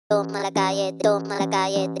toma la calle, toma la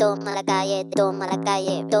calle, toma la calle, toma la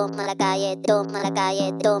calle, toma la calle, toma la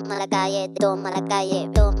calle, toma la calle, toma la calle,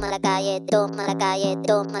 toma la calle, toma la calle,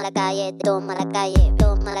 toma la calle, toma la calle,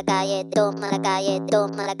 toma la calle, toma la calle,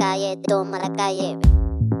 toma la calle, toma la calle.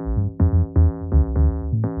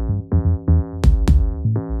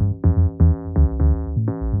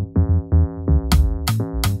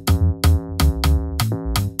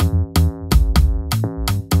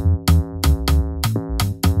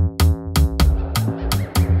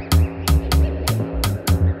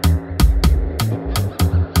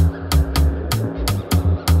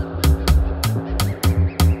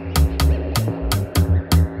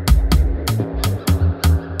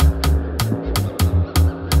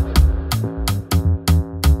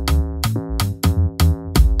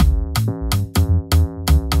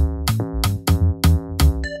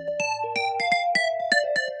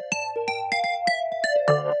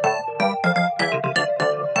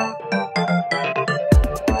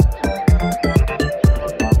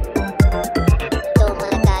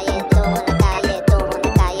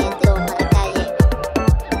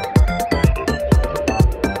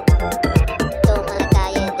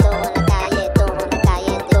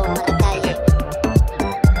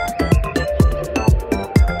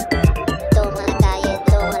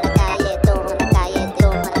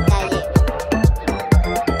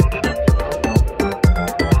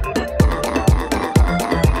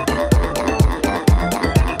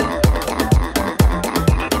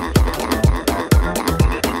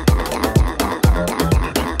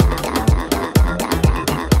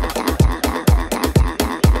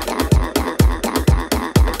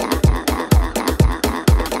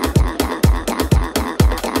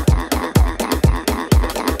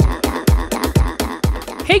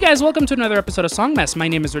 Hey guys, welcome to another episode of Song Mess. My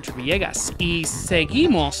name is Richard Villegas y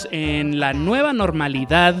seguimos en la nueva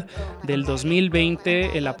normalidad del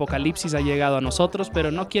 2020. El apocalipsis ha llegado a nosotros, pero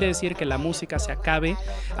no quiere decir que la música se acabe.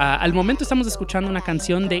 Al momento estamos escuchando una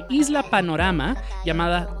canción de Isla Panorama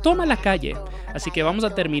llamada Toma la Calle. Así que vamos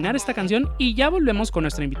a terminar esta canción y ya volvemos con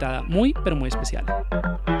nuestra invitada muy, pero muy especial.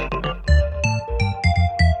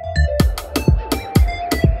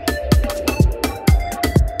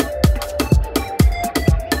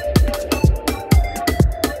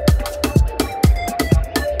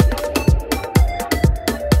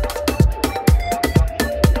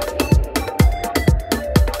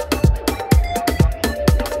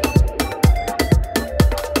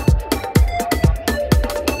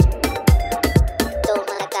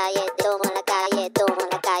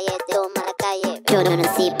 Yo no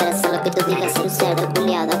nací para hacer lo que tú digas, ser un cerdo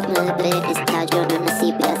culiado, no imperialista. Yo no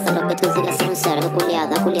nací para hacer lo que tú digas, ser un cerdo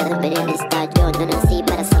culiado, culiado imperialista. Yo no nací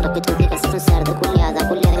para hacer lo que tú digas, ser un cerdo culiado,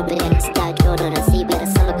 culiado imperialista. Yo no nací para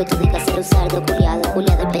hacer lo que tú digas, ser un cerdo culiado,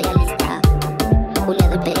 culiado imperialista.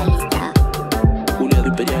 Culiado imperialista. Culiado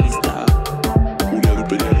imperialista. Culiado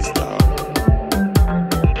imperialista.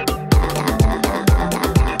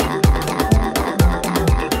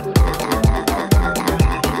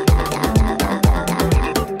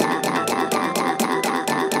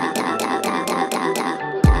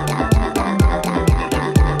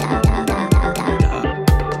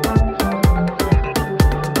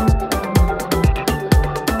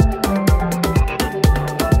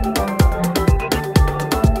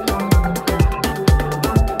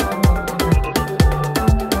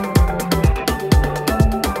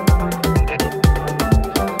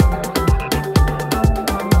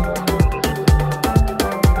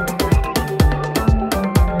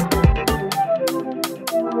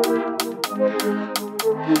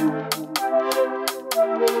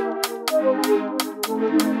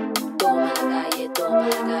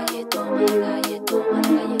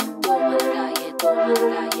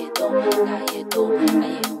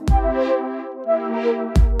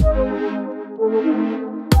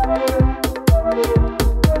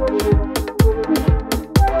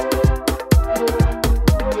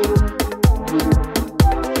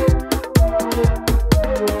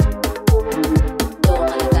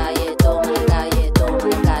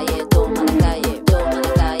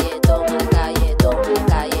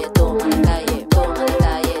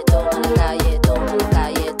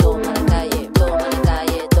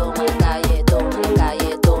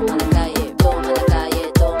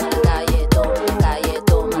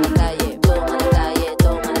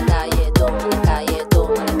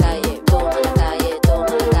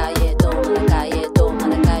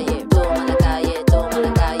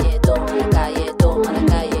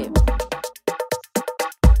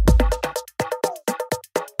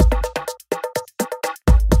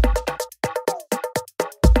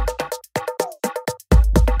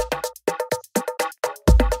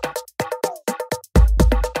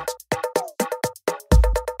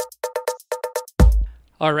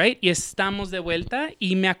 All right, y estamos de vuelta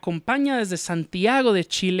y me acompaña desde Santiago de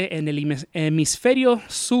Chile en el hemisferio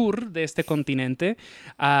sur de este continente,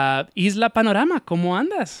 Isla Panorama. ¿Cómo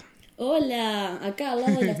andas? Hola, acá al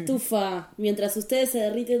lado de la estufa, mientras ustedes se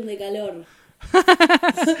derriten de calor.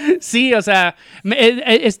 Sí, o sea,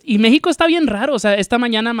 y México está bien raro, o sea, esta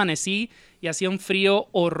mañana amanecí y hacía un frío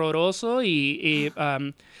horroroso y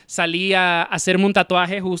salí a hacerme un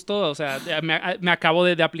tatuaje justo, o sea, me acabo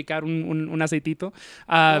de aplicar un aceitito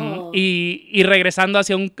y regresando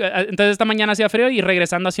hacia entonces esta mañana hacía frío y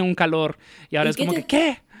regresando hacia un calor y ahora es como que,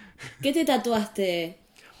 ¿qué? ¿Qué te tatuaste?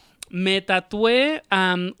 Me tatué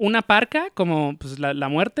una parca, como pues, la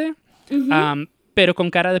muerte, pero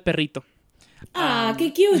con cara de perrito.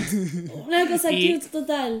 ¡Qué cute! Una cosa cute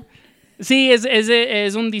total. Sí, es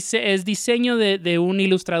diseño de un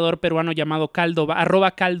ilustrador peruano llamado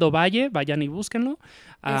 @caldovalle, vayan y búsquenlo.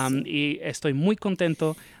 Y estoy muy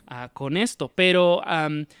contento con esto. Pero,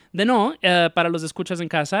 para los escuchas en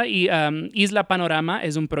casa, Isla Panorama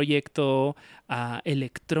es un proyecto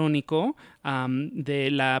electrónico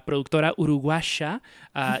de la productora uruguaya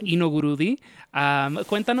Ino Gurudi.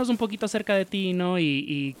 Cuéntanos un poquito acerca de ti, Ino,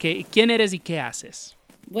 y quién eres y qué haces.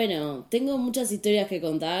 Bueno, tengo muchas historias que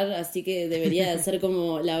contar, así que debería de ser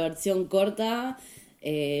como la versión corta.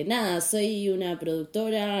 Soy una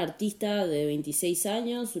productora, artista de 26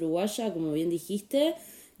 años, uruguaya, como bien dijiste,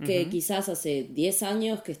 que quizás hace 10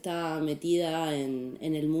 años que está metida en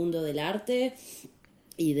el mundo del arte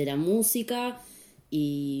y de la música.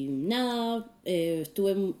 Y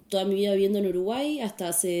estuve toda mi vida viviendo en Uruguay hasta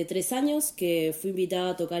hace 3 años que fui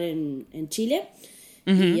invitada a tocar en Chile.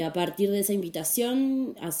 Y a partir de esa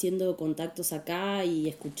invitación, haciendo contactos acá y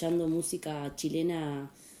escuchando música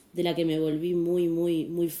chilena de la que me volví muy, muy,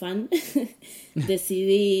 muy fan,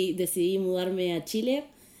 decidí mudarme a Chile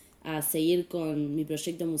a seguir con mi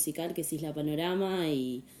proyecto musical que es Isla Panorama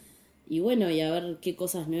y a ver qué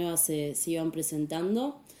cosas nuevas se iban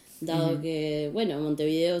presentando, dado que,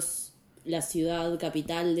 Montevideo es la ciudad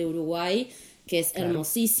capital de Uruguay, que es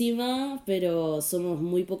hermosísima, pero somos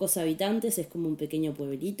muy pocos habitantes, es como un pequeño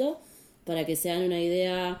pueblito. Para que se den una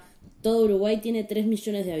idea, todo Uruguay tiene 3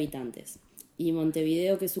 millones de habitantes y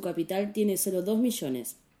Montevideo, que es su capital, tiene solo 2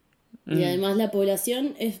 millones. Y además la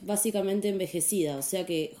población es básicamente envejecida, o sea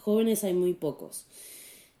que jóvenes hay muy pocos.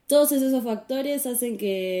 Todos esos factores hacen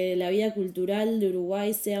que la vida cultural de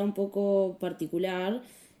Uruguay sea un poco particular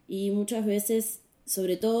y muchas veces,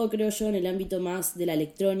 sobre todo creo yo en el ámbito más de la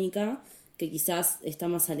electrónica, que quizás está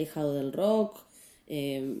más alejado del rock,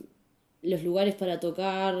 los lugares para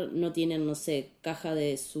tocar no tienen, caja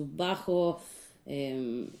de subbajo,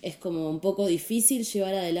 es como un poco difícil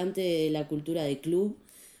llevar adelante la cultura de club,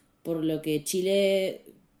 por lo que Chile,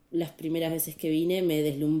 las primeras veces que vine, me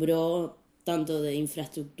deslumbró tanto de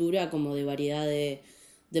infraestructura como de variedad de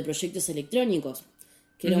proyectos electrónicos,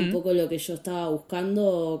 que era un poco lo que yo estaba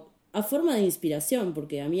buscando a forma de inspiración,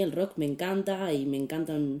 porque a mí el rock me encanta y me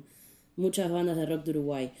encantan muchas bandas de rock de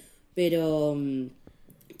Uruguay, pero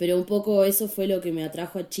un poco eso fue lo que me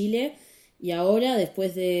atrajo a Chile. Y ahora,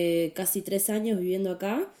 después de casi 3 años viviendo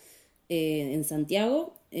acá, en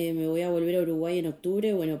Santiago, me voy a volver a Uruguay en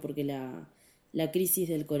octubre, porque la crisis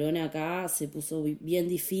del corona acá se puso bien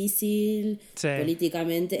difícil, sí.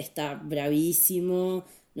 Políticamente está bravísimo,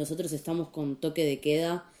 nosotros estamos con toque de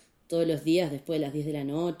queda todos los días después de las 10 de la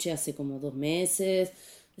noche, hace como 2 meses.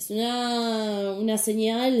 Es una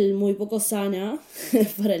señal muy poco sana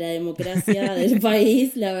para la democracia del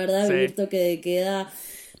país. La verdad, sí. Vivir toque de queda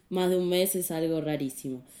más de un mes es algo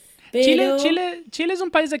rarísimo. Pero... Chile es un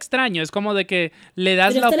país extraño. Es como de que le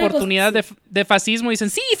das la oportunidad de fascismo y dicen,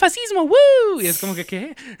 ¡sí, fascismo! ¡Woo! Y es como que,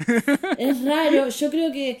 ¿qué? Es raro. Yo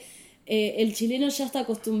creo que el chileno ya está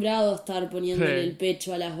acostumbrado a estar poniéndole el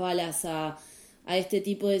pecho a las balas a este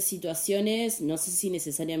tipo de situaciones. No sé si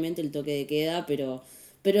necesariamente el toque de queda,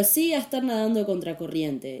 pero sí a estar nadando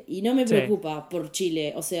contracorriente. Y no me preocupa por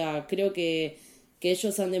Chile. O sea, creo que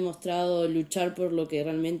ellos han demostrado luchar por lo que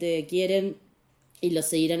realmente quieren y lo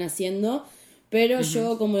seguirán haciendo. Pero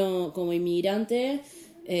yo como inmigrante,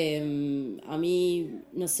 a mí,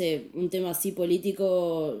 un tema así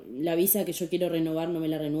político, la visa que yo quiero renovar no me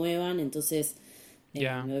la renuevan. Entonces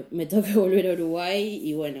me toca volver a Uruguay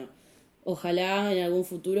y ojalá en algún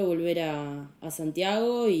futuro volver a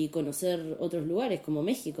Santiago y conocer otros lugares como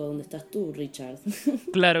México, donde estás tú, Richard.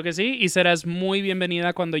 Claro que sí, y serás muy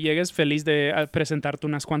bienvenida cuando llegues, feliz de presentarte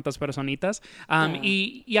unas cuantas personitas.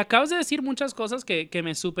 Y acabas de decir muchas cosas que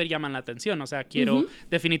me súper llaman la atención. O sea,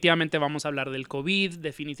 definitivamente vamos a hablar del COVID,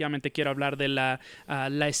 definitivamente quiero hablar de la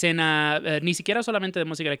escena, ni siquiera solamente de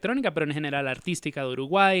música electrónica, pero en general artística de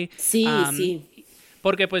Uruguay. Sí, sí.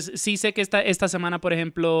 Porque pues sí sé que esta semana, por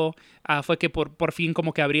ejemplo, fue que por fin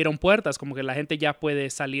como que abrieron puertas, como que la gente ya puede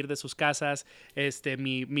salir de sus casas.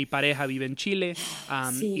 Mi pareja vive en Chile,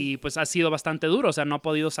 Sí. y pues ha sido bastante duro, o sea, no ha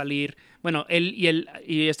podido salir. Bueno,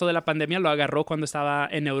 y esto de la pandemia lo agarró cuando estaba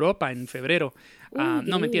en Europa en febrero. Qué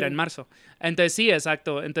No, mentira, en duro. marzo. Entonces sí,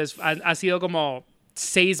 exacto. Entonces ha sido como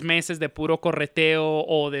 6 meses de puro correteo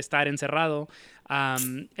o de estar encerrado.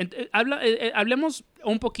 Hablemos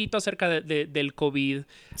un poquito acerca del COVID,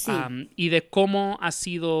 Sí. y de cómo ha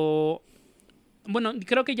sido. Bueno,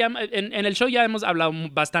 creo que ya en el show ya hemos hablado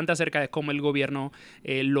bastante acerca de cómo el gobierno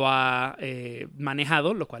lo ha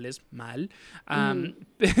manejado, lo cual es mal. Mm.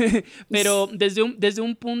 Pero desde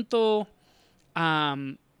un punto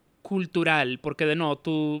am, cultural, porque de nuevo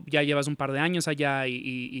tú ya llevas un par de años allá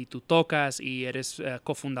y tú tocas y eres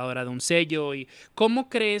cofundadora de un sello. ¿Cómo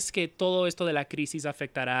crees que todo esto de la crisis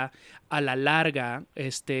afectará a la larga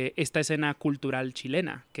esta escena cultural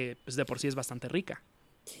chilena, que pues, de por sí es bastante rica?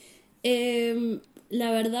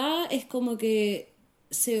 La verdad es como que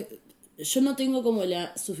yo no tengo como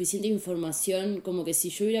la suficiente información, como que si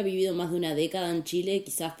yo hubiera vivido más de una década en Chile,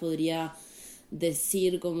 quizás podría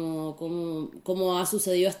decir cómo ha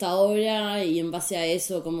sucedido hasta ahora y en base a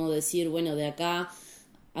eso como decir, bueno, de acá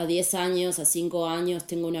a 10 años, a 5 años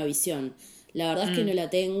tengo una visión. La verdad es que no la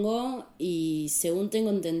tengo y según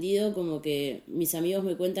tengo entendido como que mis amigos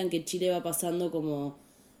me cuentan que Chile va pasando como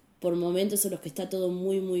por momentos en los que está todo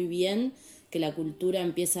muy muy bien, que la cultura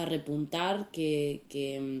empieza a repuntar,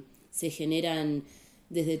 que se generan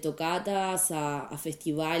desde tocatas a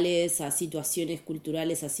festivales, a situaciones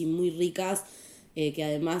culturales así muy ricas, que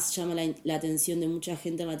además llama la atención de mucha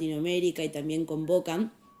gente en Latinoamérica y también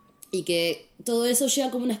convocan, y que todo eso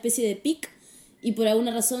llega como una especie de pic y por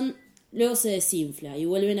alguna razón luego se desinfla y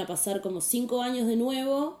vuelven a pasar como 5 años de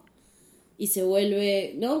nuevo y se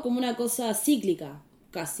vuelve, ¿no? Como una cosa cíclica,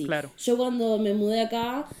 casi. Claro. Yo cuando me mudé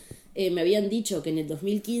acá, me habían dicho que en el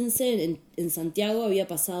 2015 en Santiago había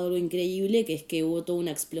pasado algo increíble, que es que hubo toda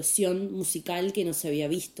una explosión musical que no se había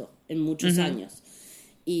visto en muchos años.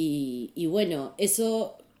 Y bueno,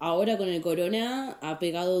 eso ahora con el corona ha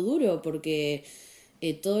pegado duro porque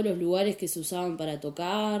todos los lugares que se usaban para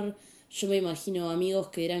tocar, yo me imagino amigos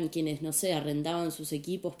que eran quienes, no sé, arrendaban sus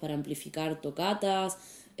equipos para amplificar tocatas.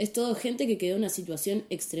 Es todo gente que quedó en una situación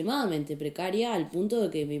extremadamente precaria al punto de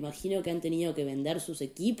que me imagino que han tenido que vender sus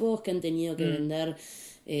equipos, que han tenido que vender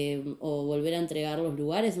o volver a entregar los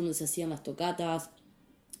lugares donde se hacían las tocatas.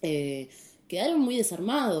 Quedaron muy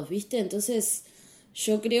desarmados, ¿viste? Entonces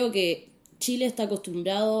yo creo que Chile está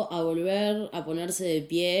acostumbrado a volver a ponerse de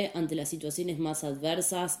pie ante las situaciones más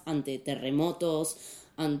adversas, ante terremotos,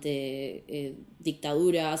 ante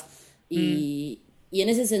dictaduras y en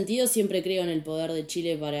ese sentido siempre creo en el poder de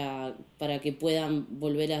Chile para que puedan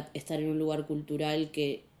volver a estar en un lugar cultural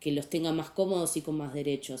que los tenga más cómodos y con más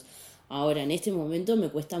derechos. Ahora, en este momento me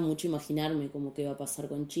cuesta mucho imaginarme cómo que va a pasar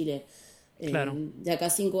con Chile Claro. de acá a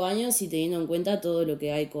 5 años y teniendo en cuenta todo lo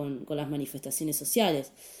que hay con las manifestaciones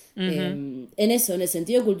sociales. En eso, en el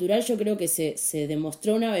sentido cultural, yo creo que se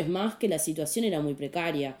demostró una vez más que la situación era muy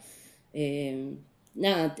precaria.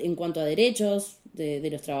 Nada, en cuanto a derechos de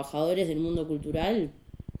los trabajadores del mundo cultural,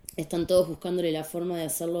 están todos buscándole la forma de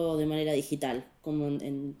hacerlo de manera digital, como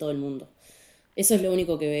en todo el mundo. Eso es lo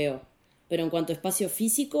único que veo. Pero en cuanto a espacio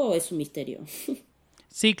físico, es un misterio.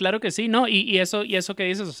 Sí, claro que sí, ¿no? Y eso que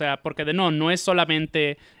dices, o sea, porque no es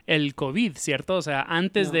solamente el COVID, ¿cierto? O sea,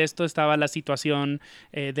 antes No. de esto estaba la situación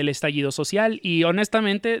del estallido social y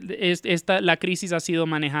honestamente la crisis ha sido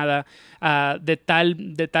manejada de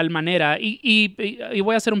tal manera y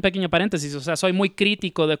voy a hacer un pequeño paréntesis, o sea, soy muy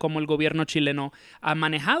crítico de cómo el gobierno chileno ha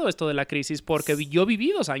manejado esto de la crisis porque yo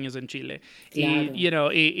viví 2 años en Chile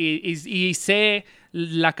Claro. y sé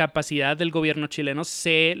la capacidad del gobierno chileno,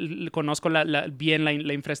 conozco bien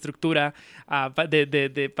la infraestructura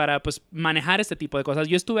para pues, manejar este tipo de cosas.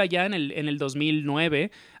 Yo estuve allá en el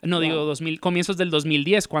 2009, no Wow. digo 2000, comienzos del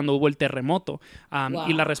 2010, cuando hubo el terremoto. Wow.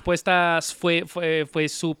 Y la respuesta fue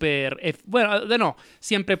súper, bueno,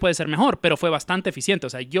 siempre puede ser mejor, pero fue bastante eficiente. O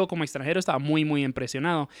sea, yo como extranjero estaba muy, muy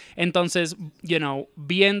impresionado. Entonces,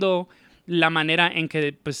 viendo la manera en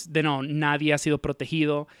que, pues, nadie ha sido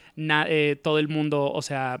protegido, todo el mundo, o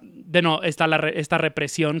sea, está esta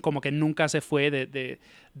represión como que nunca se fue de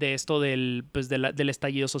esto del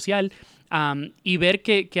estallido social, y ver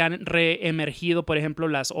que han reemergido, por ejemplo,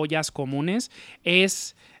 las ollas comunes,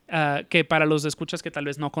 es que para los escuchas que tal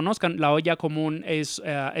vez no conozcan, la olla común es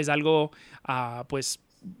algo, pues,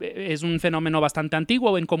 es un fenómeno bastante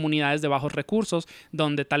antiguo en comunidades de bajos recursos,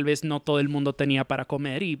 donde tal vez no todo el mundo tenía para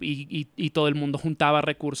comer y todo el mundo juntaba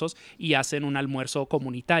recursos y hacen un almuerzo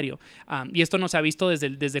comunitario. Y esto no se ha visto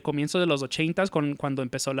desde comienzos de los 80s, cuando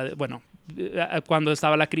empezó cuando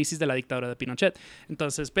estaba la crisis de la dictadura de Pinochet.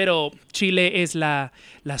 Entonces, pero Chile es la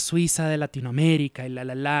Suiza de Latinoamérica y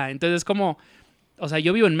Entonces, como... O sea,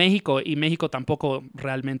 yo vivo en México y México tampoco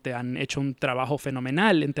realmente han hecho un trabajo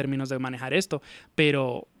fenomenal en términos de manejar esto,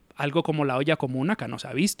 pero algo como la olla común acá no se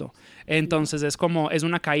ha visto. Entonces es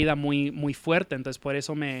una caída muy, muy fuerte. Entonces por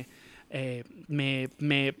eso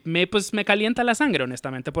pues me calienta la sangre,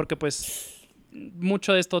 honestamente, porque pues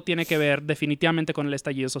mucho de esto tiene que ver definitivamente con el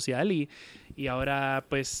estallido social y ahora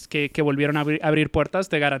pues que volvieron a abrir puertas.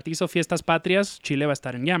 Te garantizo, fiestas patrias, Chile va a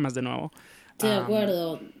estar en llamas de nuevo. Estoy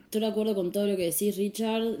de acuerdo con todo lo que decís,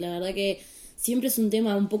 Richard. La verdad que siempre es un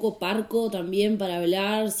tema un poco parco también para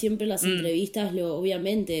hablar, siempre las entrevistas,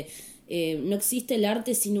 obviamente, no existe el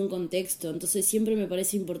arte sin un contexto, entonces siempre me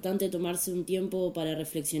parece importante tomarse un tiempo para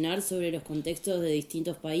reflexionar sobre los contextos de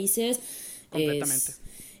distintos países. Completamente.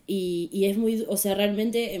 Y es muy, o sea,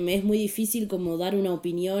 realmente me es muy difícil como dar una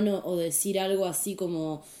opinión o decir algo así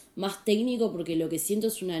como más técnico, porque lo que siento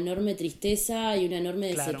es una enorme tristeza y una enorme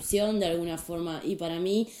decepción de alguna forma. Y para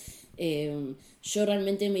mí, yo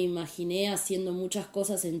realmente me imaginé haciendo muchas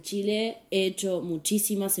cosas en Chile, he hecho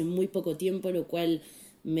muchísimas en muy poco tiempo, lo cual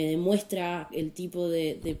me demuestra el tipo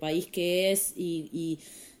de país que es y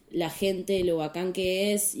la gente, lo bacán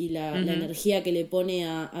que es y la energía que le pone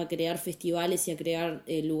a crear festivales y a crear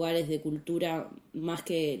lugares de cultura más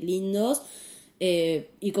que lindos.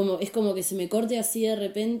 Y es como que se me corte así de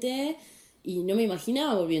repente y no me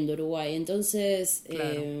imaginaba volviendo a Uruguay. Entonces,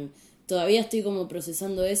 todavía estoy como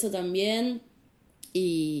procesando eso también.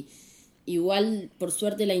 Y igual, por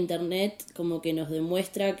suerte, la internet como que nos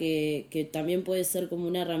demuestra que también puede ser como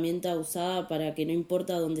una herramienta usada para que no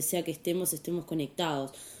importa donde sea que estemos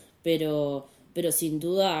conectados. Pero sin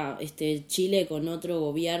duda, Chile con otro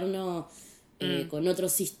gobierno, con otro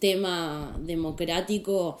sistema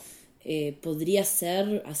democrático, podría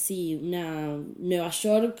ser así una Nueva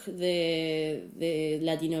York de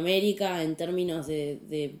Latinoamérica en términos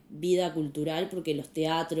de vida cultural, porque los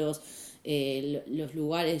teatros, los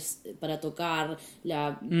lugares para tocar,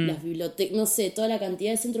 las bibliotecas, no sé, toda la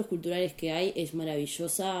cantidad de centros culturales que hay es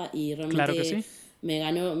maravillosa y realmente claro que sí.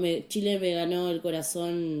 Chile me ganó el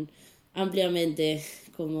corazón ampliamente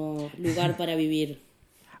como lugar para vivir.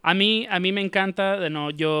 A mí me encanta,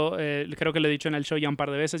 yo creo que lo he dicho en el show ya un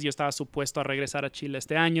par de veces, yo estaba supuesto a regresar a Chile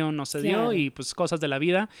este año, no se dio y pues cosas de la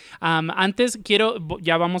vida. Antes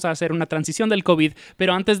ya vamos a hacer una transición del COVID,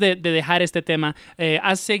 pero antes de dejar este tema,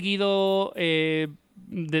 ¿has seguido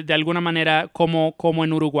de alguna manera cómo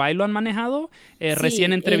en Uruguay lo han manejado?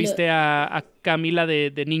 Recién entrevisté a Camila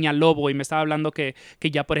de Niña Lobo y me estaba hablando que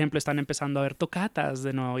ya, por ejemplo, están empezando a ver tocatas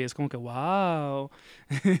de nuevo y es como que wow.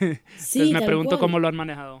 Sí, entonces me pregunto cómo lo han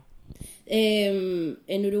manejado.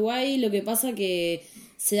 En Uruguay lo que pasa que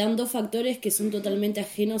se dan dos factores que son totalmente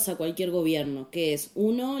ajenos a cualquier gobierno, que es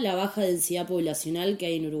uno, la baja densidad poblacional que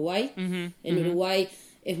hay en Uruguay. En Uruguay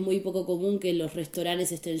es muy poco común que los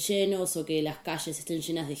restaurantes estén llenos o que las calles estén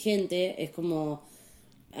llenas de gente. Es como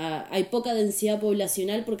hay poca densidad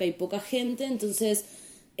poblacional porque hay poca gente, entonces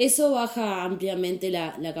eso baja ampliamente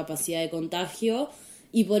la capacidad de contagio.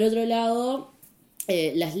 Y por otro lado,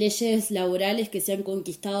 las leyes laborales que se han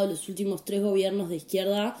conquistado los últimos 3 gobiernos de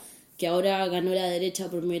izquierda, que ahora ganó la derecha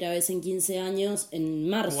por primera vez en 15 años, en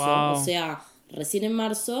marzo, o sea, recién en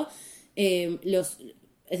marzo,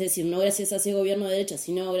 es decir, no gracias a ese gobierno de derecha,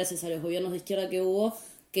 sino gracias a los gobiernos de izquierda que hubo,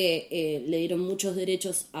 que le dieron muchos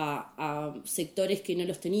derechos a sectores que no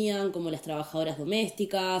los tenían, como las trabajadoras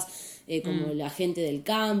domésticas, como la gente del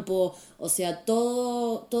campo. O sea,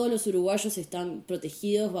 todos los uruguayos están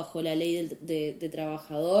protegidos bajo la ley de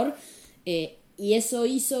trabajador, y eso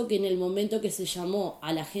hizo que en el momento que se llamó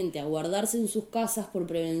a la gente a guardarse en sus casas por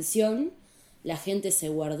prevención, la gente se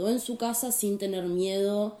guardó en su casa sin tener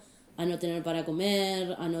miedo a no tener para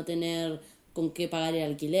comer, a no tener con qué pagar el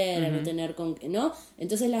alquiler, a no tener con qué, ¿no?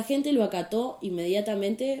 Entonces la gente lo acató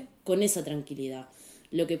inmediatamente con esa tranquilidad.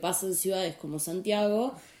 Lo que pasa en ciudades como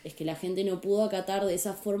Santiago es que la gente no pudo acatar de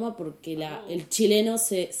esa forma porque el chileno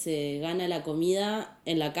se gana la comida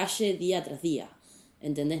en la calle día tras día,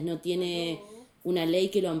 ¿entendés? No tiene una ley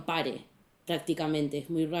que lo ampare prácticamente, es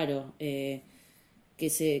muy raro que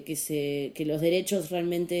los derechos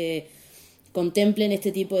realmente contemplen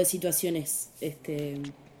este tipo de situaciones.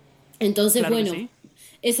 Entonces, claro, bueno, sí.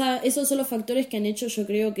 Esos son los factores que han hecho, yo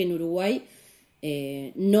creo, que en Uruguay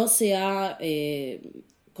no se ha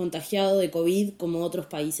contagiado de COVID como otros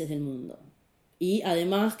países del mundo. y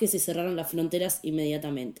además que se cerraron las fronteras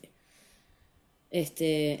inmediatamente.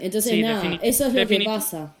 Entonces, Sí, nada, eso es lo que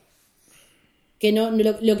pasa. Que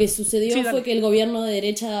lo que sucedió Sí, fue dale. que el gobierno de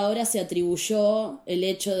derecha de ahora se atribuyó el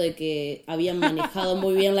hecho de que habían manejado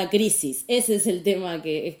muy bien la crisis. Ese es el tema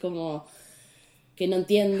que es como que no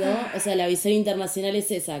entiendo. O sea, la visión internacional es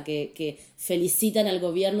esa, que felicitan al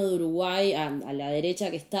gobierno de Uruguay, a la derecha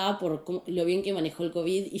que está, por lo bien que manejó el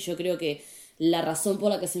COVID, y yo creo que la razón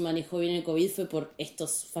por la que se manejó bien el COVID fue por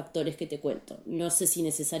estos factores que te cuento. No sé si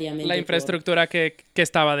necesariamente La infraestructura que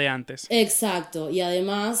estaba de antes. Exacto, y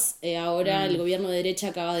además ahora el gobierno de derecha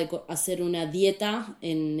acaba de hacer una dieta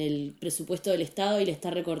en el presupuesto del Estado y le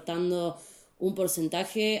está recortando un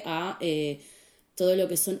porcentaje a todo lo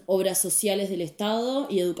que son obras sociales del Estado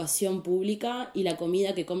y educación pública y la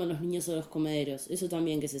comida que comen los niños en los comederos. Eso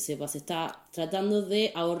también que se sepa, se está tratando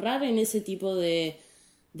de ahorrar en ese tipo de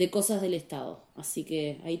cosas del Estado. Así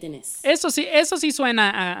que ahí tenés. Eso sí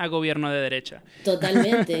suena a gobierno de derecha.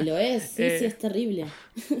 Totalmente, lo es. Sí, sí, es terrible.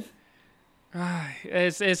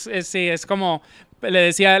 Ay, sí, es como le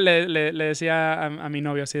decía a mi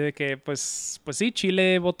novio así de que pues sí,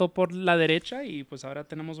 Chile votó por la derecha y pues ahora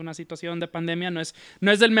tenemos una situación de pandemia, no es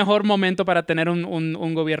el mejor momento para tener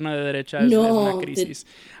un gobierno de derecha, es una crisis.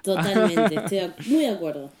 Totalmente, estoy muy de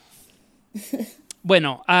acuerdo.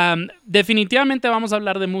 Bueno, definitivamente vamos a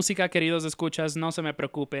hablar de música, queridos escuchas, no se me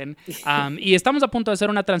preocupen. Y estamos a punto de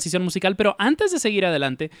hacer una transición musical, pero antes de seguir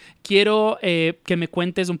adelante, quiero que me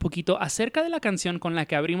cuentes un poquito acerca de la canción con la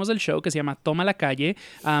que abrimos el show, que se llama Toma la Calle.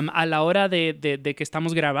 A la hora de que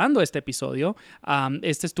estamos grabando este episodio,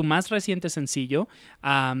 este es tu más reciente sencillo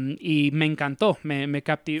y me encantó, me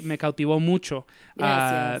cautivó mucho.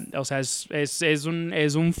 Gracias. O sea, es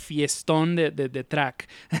un fiestón de track.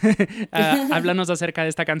 Háblanos acerca de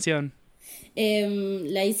esta canción.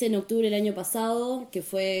 La hice en octubre del año pasado, que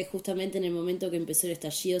fue justamente en el momento que empezó el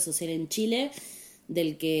estallido social en Chile,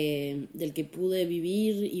 del que pude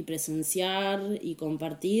vivir y presenciar y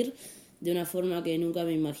compartir de una forma que nunca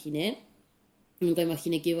me imaginé. Nunca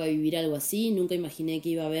imaginé que iba a vivir algo así, nunca imaginé que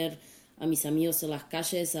iba a ver a mis amigos en las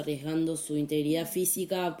calles arriesgando su integridad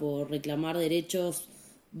física por reclamar derechos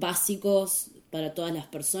básicos para todas las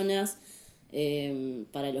personas.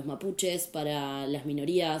 Para los mapuches, para las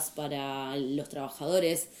minorías, para los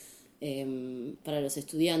trabajadores, para los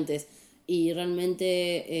estudiantes. Y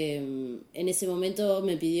realmente en ese momento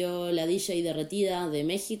me pidió la DJ Derretida de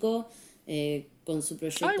México con su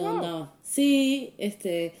proyecto Ay, wow. Onda. Sí,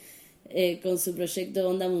 con su proyecto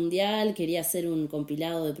Onda Mundial, quería hacer un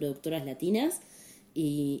compilado de productoras latinas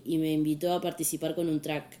y me invitó a participar con un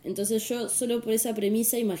track. Entonces yo solo por esa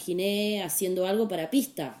premisa imaginé haciendo algo para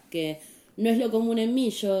pista, que no es lo común en mí.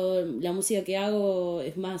 Yo la música que hago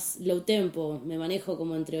es más low tempo, me manejo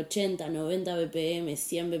como entre 80, 90 BPM,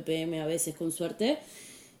 100 BPM a veces con suerte,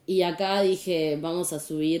 y acá dije vamos a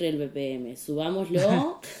subir el BPM,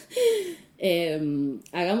 subámoslo.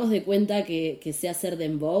 Hagamos de cuenta que sé hacer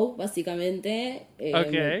dembow básicamente.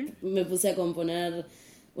 Okay. Me puse a componer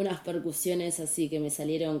unas percusiones así que me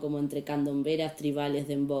salieron como entre candomberas, tribales,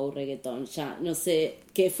 dembow, reggaetón, ya no sé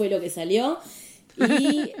qué fue lo que salió.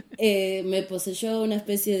 Y me poseyó una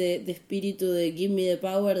especie de espíritu de Give Me the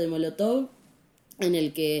Power de Molotov, en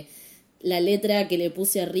el que la letra que le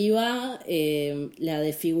puse arriba la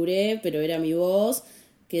desfiguré, pero era mi voz,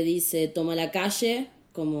 que dice toma la calle,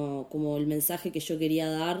 como el mensaje que yo quería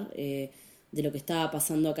dar de lo que estaba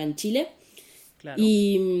pasando acá en Chile. Claro.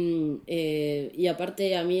 Y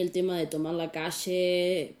aparte a mí el tema de tomar la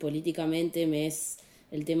calle políticamente me es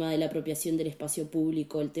el tema de la apropiación del espacio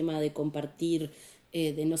público, el tema de compartir,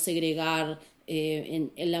 de no segregar,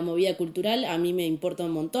 en la movida cultural a mí me importa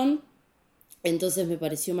un montón. Entonces me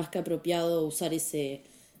pareció más que apropiado usar ese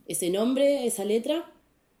nombre, esa letra.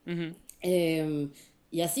 Uh-huh.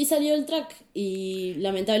 Y así salió el track. Y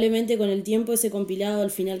lamentablemente con el tiempo ese compilado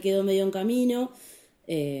al final quedó medio en camino.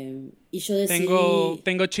 Y yo decidí...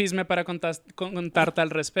 Tengo chisme para contarte al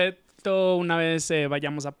respecto. Una vez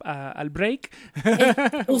vayamos al break.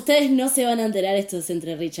 Ustedes no se van a enterar, esto es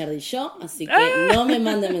entre Richard y yo, así que no me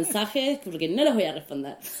manden mensajes porque no los voy a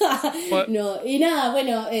responder. No, y nada,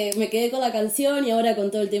 bueno, me quedé con la canción y ahora con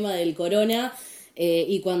todo el tema del corona.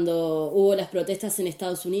 Y cuando hubo las protestas en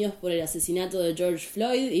Estados Unidos por el asesinato de George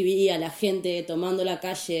Floyd y vi a la gente tomando la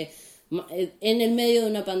calle en el medio de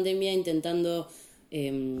una pandemia intentando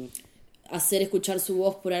hacer escuchar su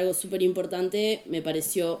voz por algo súper importante, me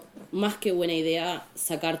pareció más que buena idea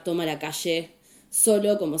sacar Toma la Calle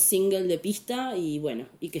solo como single de pista y bueno,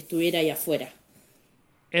 y que estuviera ahí afuera.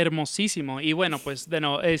 Hermosísimo. Y bueno, pues de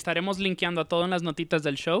nuevo, estaremos linkeando a todo en las notitas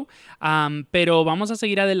del show. Pero vamos a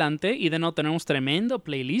seguir adelante y de nuevo tenemos tremendo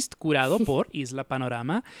playlist curado por Isla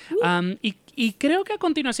Panorama. Y creo que a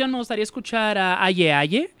continuación me gustaría escuchar a Aye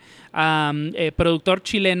Aye, productor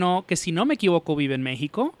chileno que si no me equivoco vive en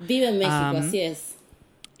México. Vive en México, así es.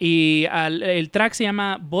 Y el track se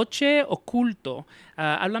llama Voce Oculto.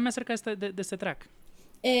 Háblame acerca de este track.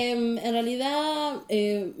 En realidad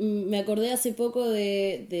me acordé hace poco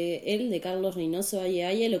de él, de Carlos Reynoso Aye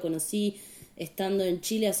Aye. Lo conocí estando en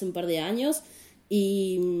Chile hace un par de años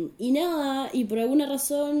y nada, y por alguna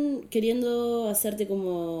razón queriendo hacerte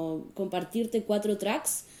como compartirte 4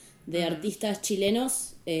 tracks de artistas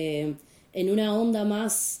chilenos en una onda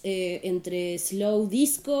más entre slow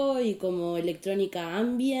disco y como electrónica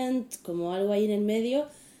ambient, como algo ahí en el medio.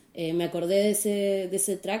 Me acordé de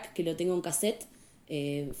ese track que lo tengo en cassette.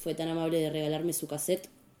 Fue tan amable de regalarme su cassette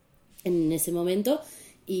en ese momento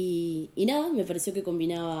y nada, me pareció que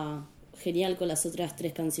combinaba genial con las otras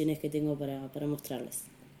 3 canciones que tengo para mostrarles.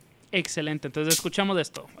 Excelente, entonces escuchamos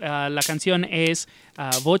esto. La canción es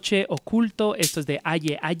Voce Oculto, esto es de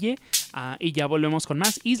Aye Aye, y ya volvemos con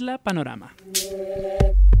más Isla Panorama.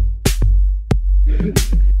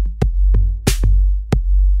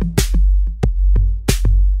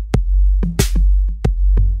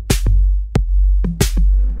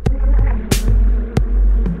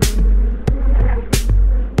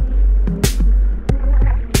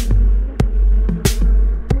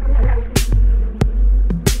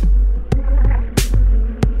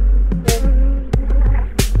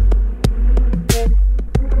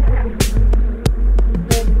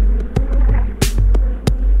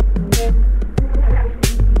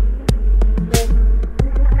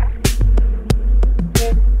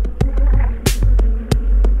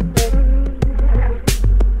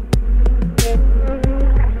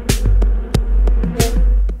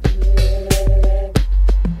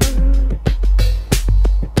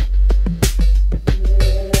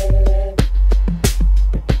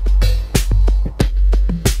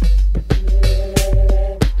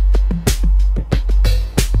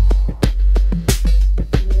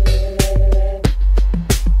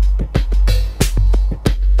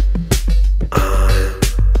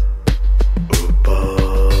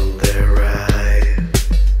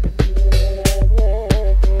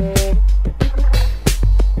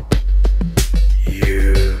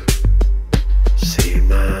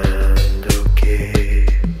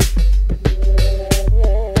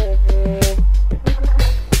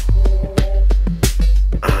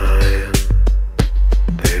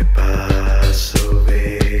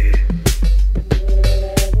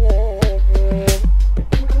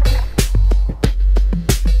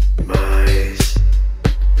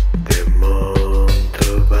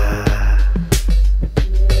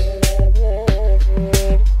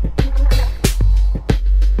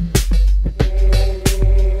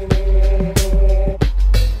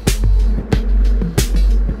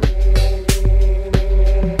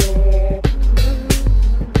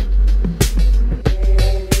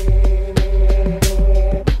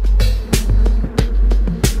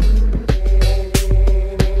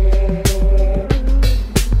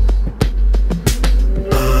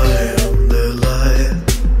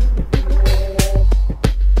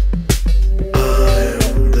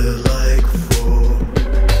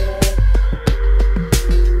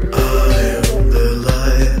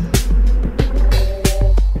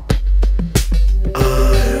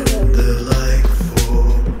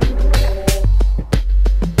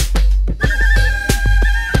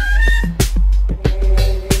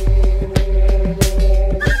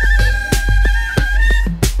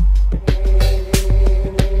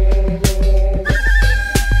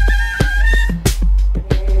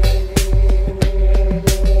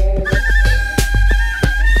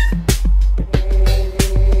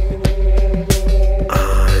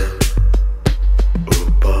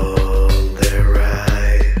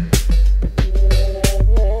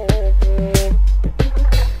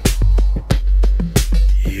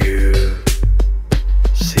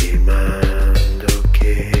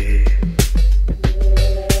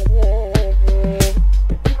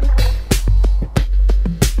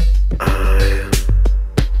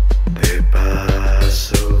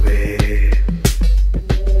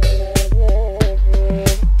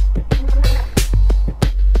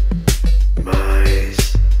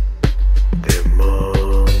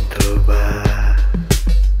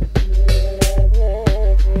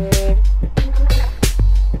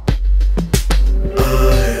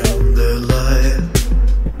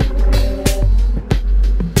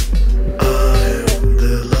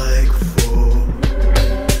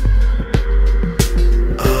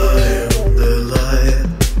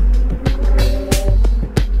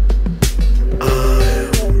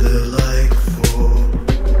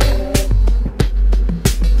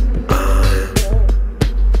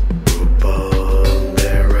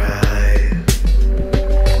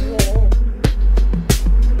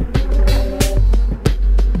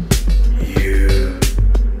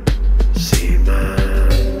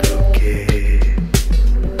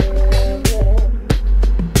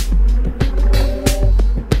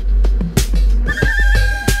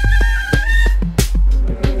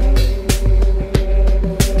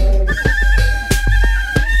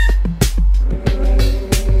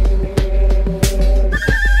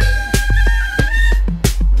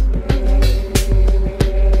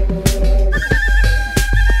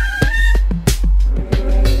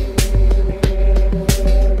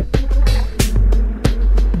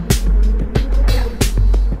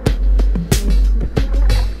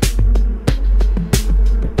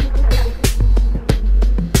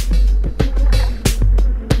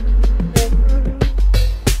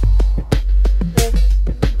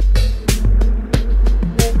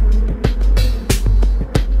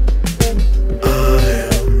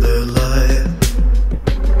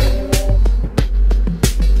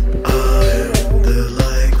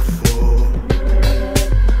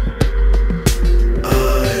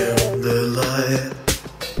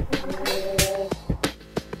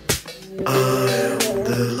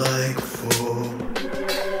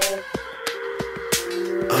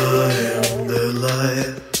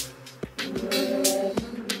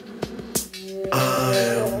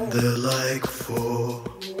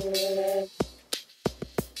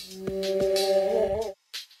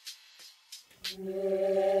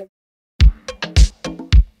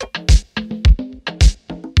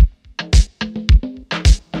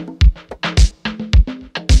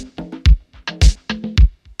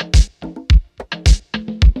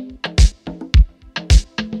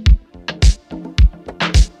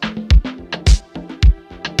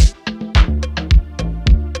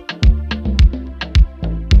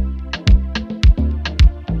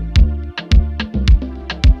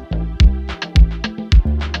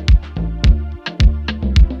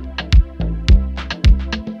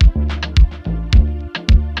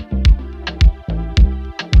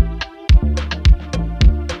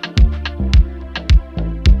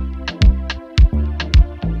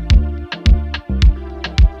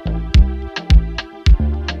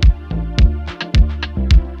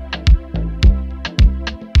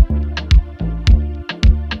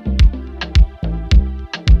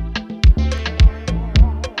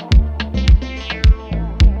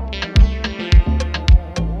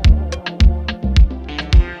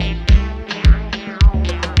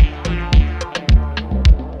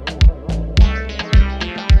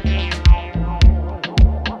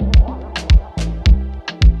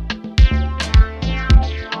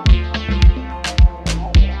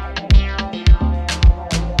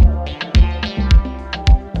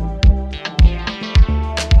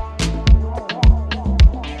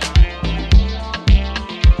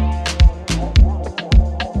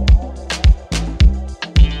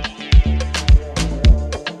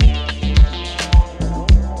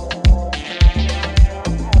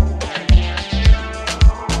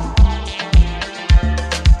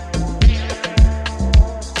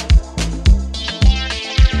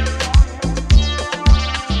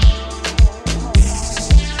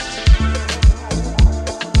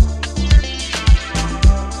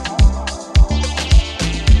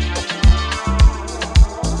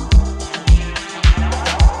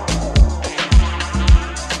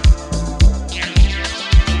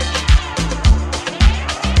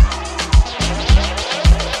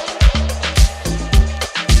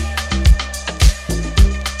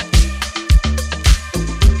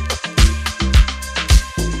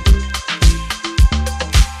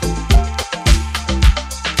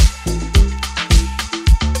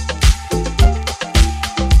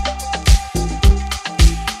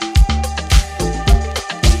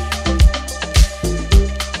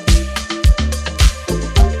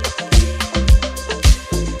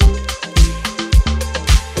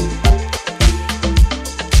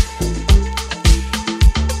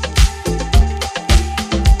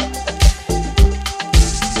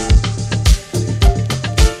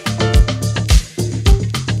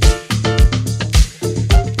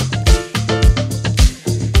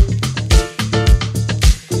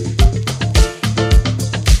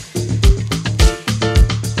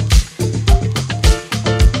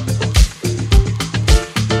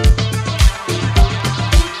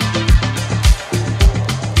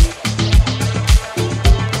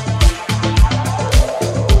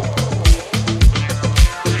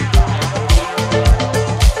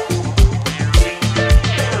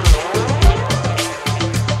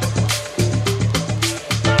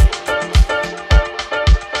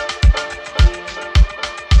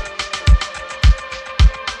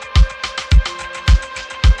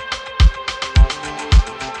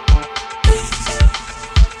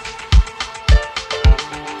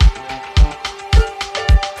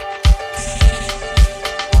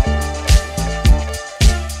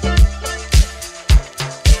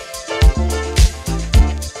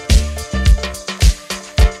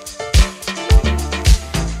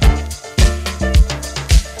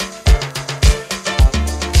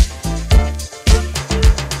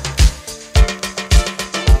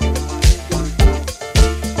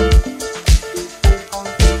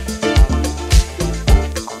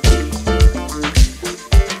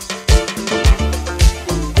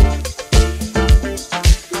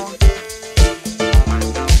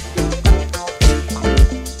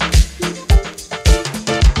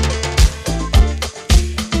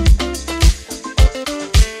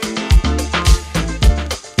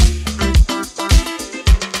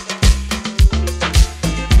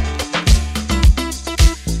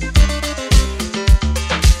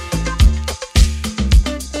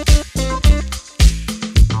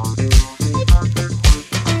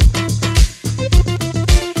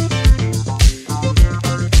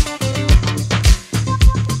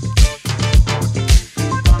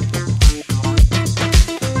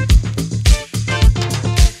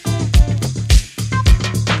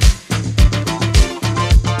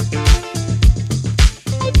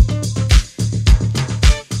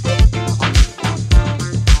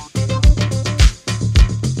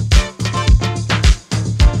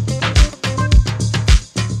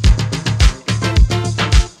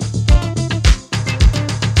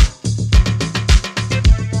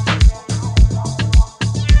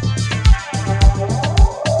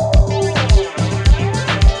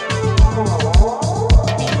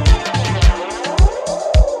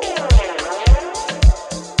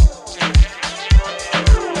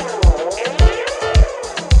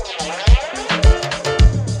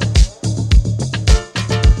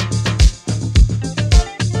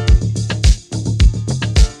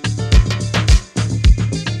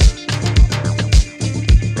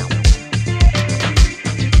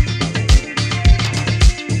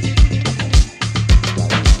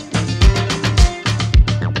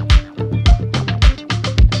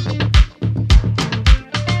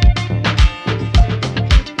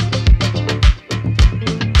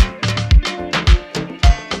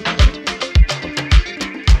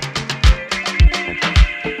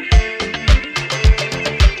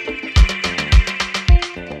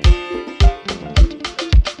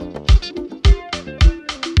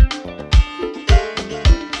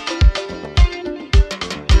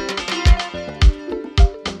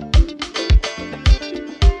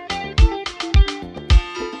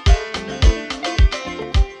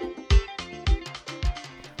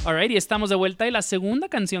 Alright, y estamos de vuelta y la segunda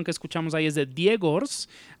canción que escuchamos ahí es de Diegors,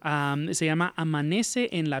 se llama Amanece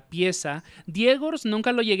en la pieza. Diegors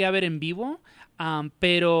nunca lo llegué a ver en vivo,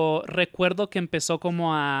 pero recuerdo que empezó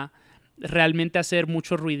como a realmente hacer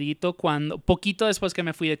mucho ruidito poquito después que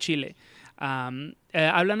me fui de Chile.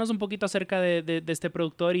 Háblanos un poquito acerca de este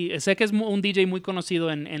productor y sé que es un DJ muy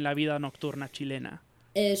conocido en la vida nocturna chilena.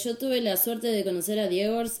 Yo tuve la suerte de conocer a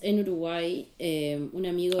Diegors en Uruguay. Un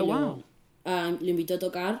amigo lo invitó a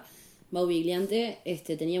tocar, Mau Vigliante.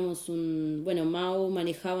 Teníamos Mau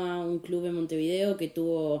manejaba un club en Montevideo que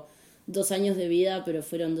tuvo 2 años de vida, pero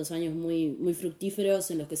fueron 2 años muy, muy fructíferos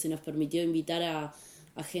en los que se nos permitió invitar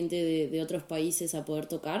a gente de otros países a poder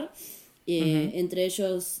tocar. Entre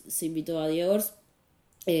ellos se invitó a Diegors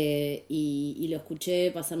y lo escuché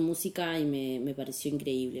pasar música y me pareció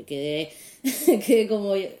increíble. Quedé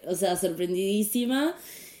como, sorprendidísima.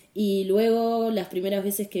 Y luego las primeras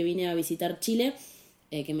veces que vine a visitar Chile,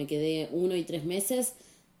 que me quedé 1 y 3 meses,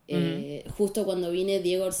 justo cuando vine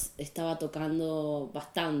Diegors estaba tocando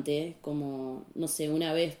bastante, como, no sé,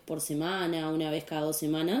 una vez por semana, una vez cada 2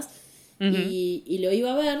 semanas. Y lo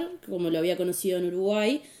iba a ver, como lo había conocido en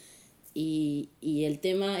Uruguay, y el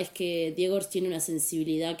tema es que Diegors tiene una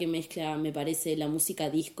sensibilidad que mezcla, me parece, la música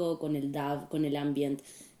disco con el dub, con el ambient,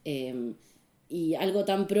 y algo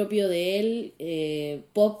tan propio de él,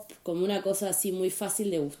 pop, como una cosa así muy fácil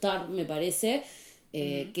de gustar, me parece,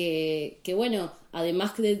 que bueno,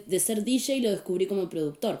 además de ser DJ, lo descubrí como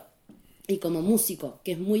productor y como músico,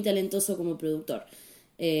 que es muy talentoso como productor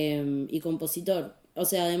y compositor. O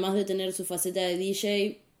sea, además de tener su faceta de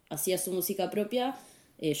DJ, hacía su música propia.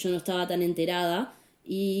 Yo no estaba tan enterada.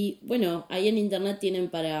 Y bueno, ahí en internet tienen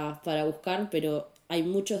para buscar, pero hay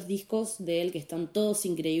muchos discos de él que están todos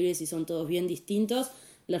increíbles y son todos bien distintos.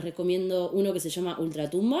 Les recomiendo uno que se llama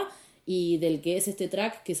Ultratumba y del que es este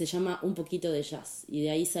track que se llama Un poquito de jazz. Y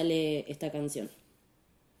de ahí sale esta canción.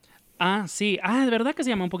 Ah, sí. Ah, de verdad que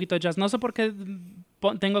se llama Un poquito de jazz. No sé por qué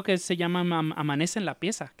tengo que se llama Amanece en la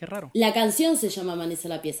pieza. Qué raro. La canción se llama Amanece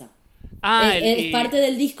en la pieza. Es parte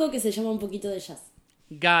del disco que se llama Un poquito de jazz.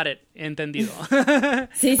 Got it. Entendido.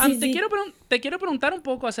 Sí. Te quiero preguntar un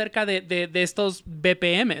poco acerca de estos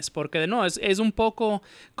BPMs, porque no, es un poco,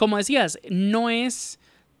 como decías, no es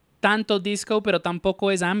tanto disco, pero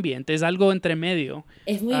tampoco es ambient, es algo entre medio.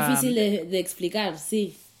 Es muy difícil de explicar,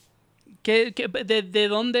 sí. ¿De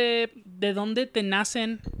dónde te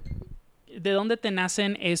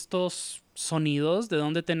nacen estos sonidos? ¿De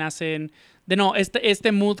dónde te nacen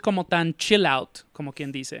este mood como tan chill out, como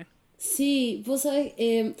quien dice? Sí, vos sabés,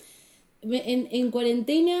 en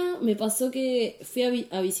cuarentena me pasó que fui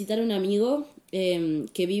a visitar a un amigo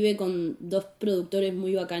que vive con 2 productores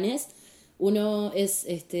muy bacanes. Uno es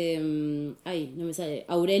no me sale,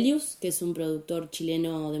 Aurelius, que es un productor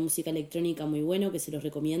chileno de música electrónica muy bueno, que se los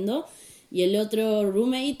recomiendo. Y el otro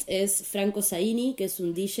roommate es Franco Zaini, que es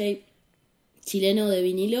un DJ chileno de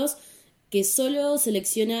vinilos, que solo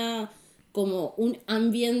selecciona como un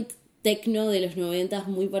ambient techno de los 90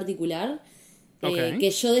 muy particular, que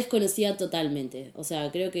yo desconocía totalmente. O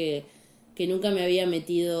sea, creo que nunca me había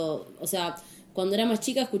metido. O sea, cuando era más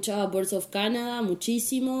chica escuchaba Birds of Canada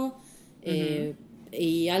muchísimo,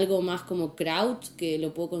 y algo más como Kraut, que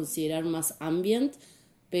lo puedo considerar más ambient,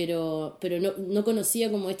 pero no conocía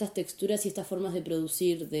como estas texturas y estas formas de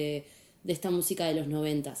producir de esta música de los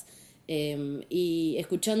 90. Y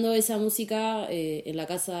escuchando esa música en la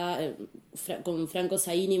casa con Franco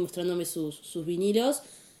Zaini mostrándome sus vinilos,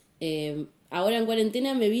 ahora en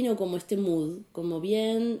cuarentena me vino como este mood, como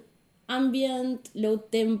bien ambient, low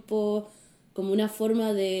tempo, como una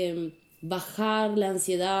forma de bajar la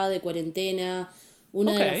ansiedad de cuarentena.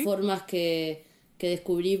 Una de las formas que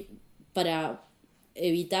descubrí para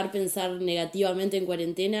evitar pensar negativamente en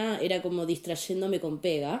cuarentena era como distrayéndome con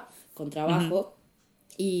pega, con trabajo.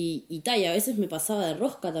 Y a veces me pasaba de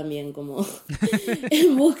rosca también, como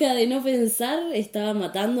en busca de no pensar, estaba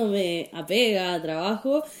matándome a pega, a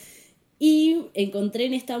trabajo, y encontré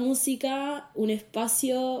en esta música un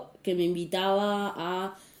espacio que me invitaba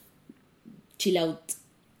a chill out,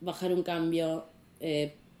 bajar un cambio,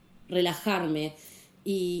 relajarme,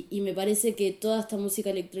 y me parece que toda esta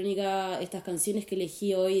música electrónica, estas canciones que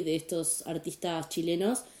elegí hoy de estos artistas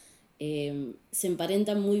chilenos, se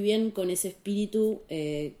emparentan muy bien con ese espíritu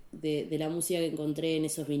de la música que encontré en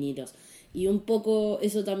esos vinilos. Y un poco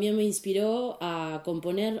eso también me inspiró a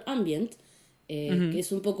componer ambient, que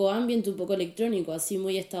es un poco ambient, un poco electrónico, así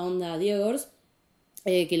muy esta onda Diegors,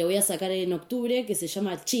 que lo voy a sacar en octubre, que se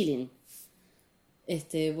llama Chillin'.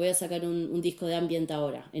 Voy a sacar un disco de ambient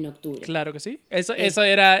ahora, en octubre. Claro que sí. Eso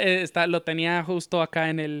era, lo tenía justo acá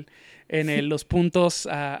en los puntos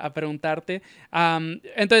a preguntarte.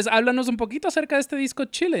 Entonces, háblanos un poquito acerca de este disco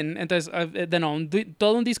Chillin'. Entonces,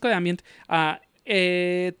 todo un disco de ambiente.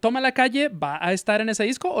 ¿Toma la calle va a estar en ese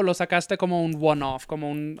disco o lo sacaste como un one-off,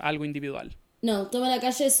 como algo individual? No, Toma la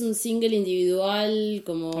calle es un single individual,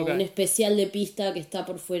 como un especial de pista que está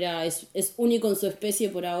por fuera, es único en su especie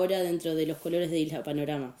por ahora dentro de los colores de Isla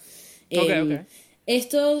Panorama.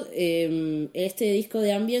 Este disco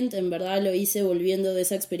de Ambient en verdad lo hice volviendo de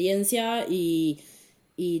esa experiencia y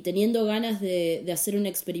teniendo ganas de hacer un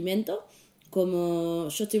experimento. Como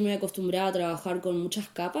yo estoy muy acostumbrada a trabajar con muchas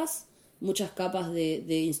capas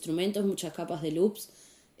de instrumentos, muchas capas de loops,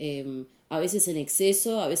 a veces en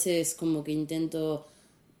exceso, a veces como que intento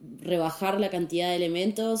rebajar la cantidad de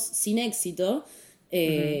elementos sin éxito,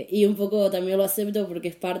 y un poco también lo acepto porque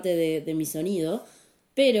es parte de mi sonido,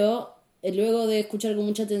 pero luego de escuchar con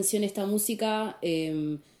mucha atención esta música,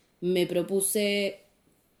 me propuse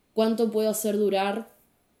cuánto puedo hacer durar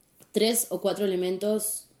 3 o 4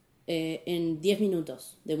 elementos en 10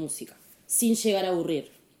 minutos de música, sin llegar a aburrir.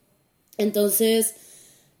 Entonces,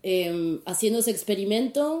 haciendo ese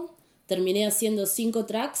experimento, terminé haciendo 5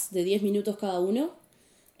 tracks de 10 minutos cada uno,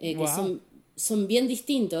 que son bien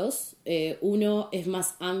distintos. Uno es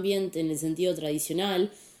más ambient en el sentido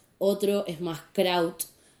tradicional, otro es más kraut,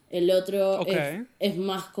 el otro es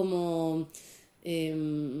más como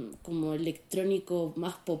electrónico,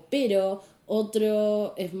 más popero,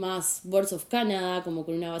 otro es más Birds of Canada, como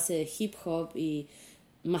con una base de hip hop y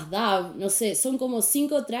más dub, no sé, son como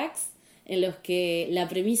 5 tracks en los que la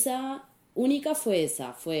premisa única fue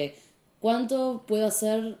esa, fue cuánto puedo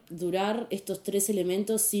hacer durar estos 3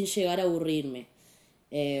 elementos sin llegar a aburrirme.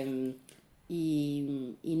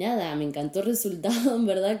 Y nada, me encantó el resultado, en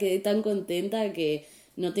verdad quedé tan contenta que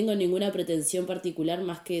no tengo ninguna pretensión particular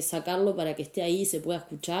más que sacarlo para que esté ahí y se pueda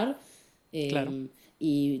escuchar. Claro.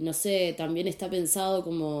 Y no sé, también está pensado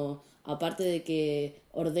como, aparte de que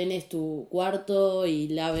ordenes tu cuarto y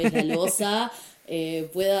laves la loza,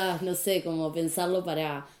 puedas, no sé, como pensarlo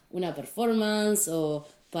para una performance o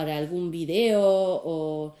para algún video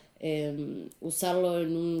o usarlo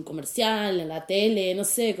en un comercial, en la tele, no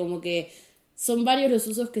sé, como que son varios los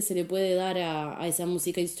usos que se le puede dar a esa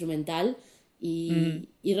música instrumental y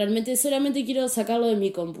realmente solamente quiero sacarlo de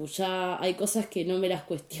mi compu, ya hay cosas que no me las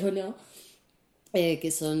cuestiono,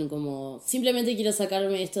 que son como, simplemente quiero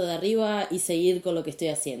sacarme esto de arriba y seguir con lo que estoy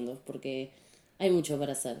haciendo, porque hay mucho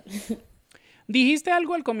para hacer. Dijiste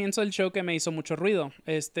algo al comienzo del show que me hizo mucho ruido,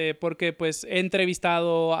 porque pues he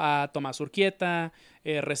entrevistado a Tomás Urquieta,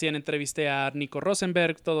 recién entrevisté a Nico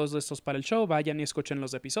Rosenberg, todos estos para el show, vayan y escuchen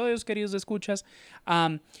los episodios, queridos escuchas,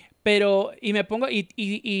 pero, y me pongo,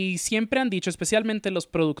 y siempre han dicho, especialmente los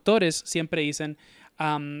productores, siempre dicen,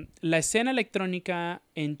 la escena electrónica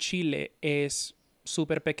en Chile es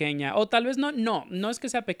súper pequeña, o tal vez no es que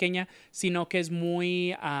sea pequeña, sino que es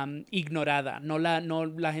muy ignorada,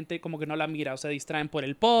 la gente como que no la mira, o se distraen por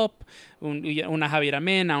el pop, una Javiera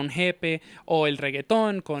Mena, un Jepe, o el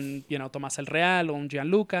reggaetón con Tomás el Real o un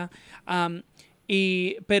Gianluca, la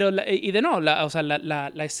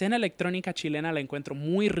escena electrónica chilena la encuentro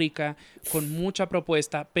muy rica, con mucha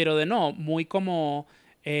propuesta, pero muy como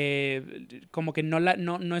que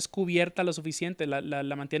no es cubierta lo suficiente,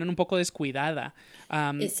 la mantienen un poco descuidada.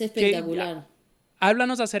 Es espectacular.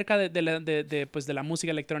 Háblanos acerca de la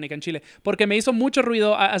música electrónica en Chile, porque me hizo mucho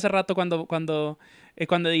ruido hace rato cuando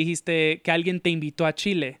dijiste que alguien te invitó a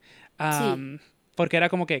Chile. Sí. Porque era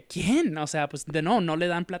como que, ¿quién? O sea, pues no le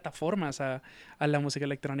dan plataformas a la música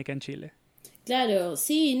electrónica en Chile. Claro,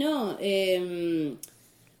 sí, no. En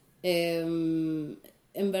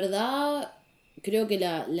verdad, creo que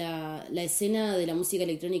la escena de la música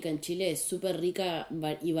electrónica en Chile es súper rica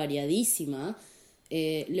y variadísima.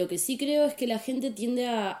 Lo que sí creo es que la gente tiende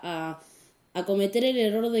a cometer el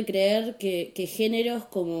error de creer que géneros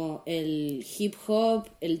como el hip hop,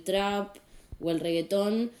 el trap o el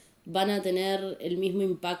reggaetón van a tener el mismo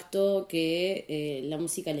impacto que la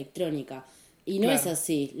música electrónica. Y no es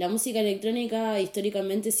así. La música electrónica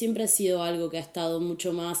históricamente siempre ha sido algo que ha estado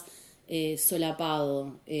mucho más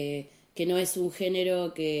solapado, que no es un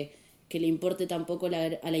género que le importe tampoco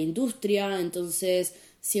a la industria, entonces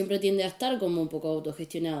siempre tiende a estar como un poco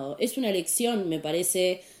autogestionado. Es una elección, me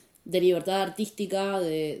parece, de libertad artística,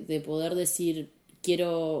 de poder decir,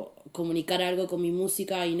 quiero comunicar algo con mi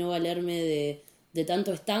música y no valerme de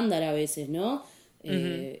tanto estándar a veces, ¿no?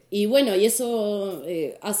 Y bueno, y eso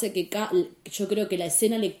hace que yo creo que la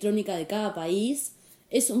escena electrónica de cada país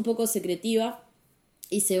es un poco secretiva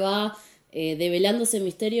y se va develando ese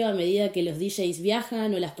misterio a medida que los DJs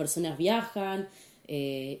viajan o las personas viajan,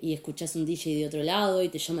 y escuchás un DJ de otro lado y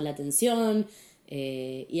te llama la atención.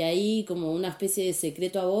 Y ahí como una especie de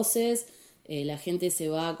secreto a voces, la gente se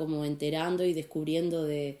va como enterando y descubriendo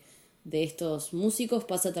de estos músicos.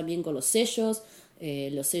 Pasa también con los sellos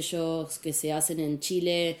que se hacen en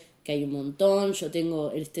Chile, que hay un montón. Yo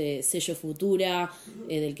tengo este sello Futura,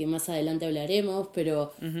 del que más adelante hablaremos,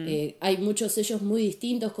 pero hay muchos sellos muy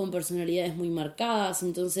distintos con personalidades muy marcadas.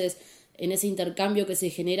 Entonces, en ese intercambio que se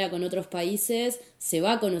genera con otros países, se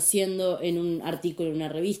va conociendo en un artículo, en una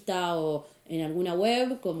revista o en alguna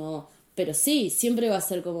web, pero sí, siempre va a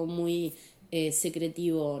ser como muy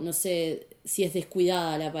secretivo. No sé si es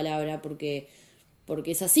descuidada la palabra, porque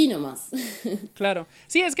es así nomás. Claro.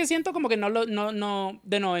 Sí, es que siento como que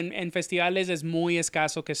en festivales es muy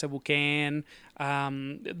escaso que se buqueen.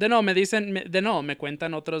 Me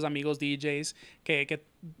cuentan otros amigos DJs que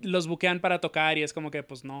los buquean para tocar y es como que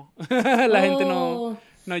pues no, la gente no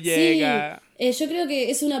llega. Sí, yo creo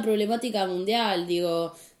que es una problemática mundial,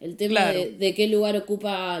 digo, el tema Claro. de qué lugar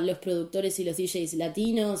ocupa los productores y los DJs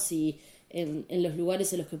latinos y en los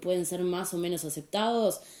lugares en los que pueden ser más o menos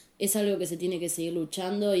aceptados. Es algo que se tiene que seguir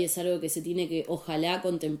luchando y es algo que se tiene que, ojalá,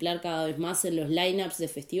 contemplar cada vez más en los lineups de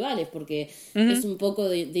festivales, porque es un poco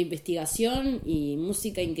de investigación y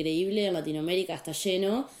música increíble. En Latinoamérica está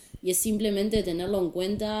lleno y es simplemente tenerlo en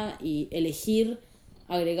cuenta y elegir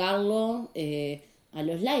agregarlo a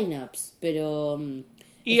los lineups. Pero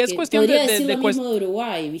Y es cuestión podría de decir lo cuest- mismo de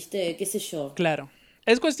Uruguay, ¿viste? ¿Qué sé yo? Claro.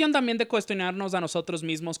 Es cuestión también de cuestionarnos a nosotros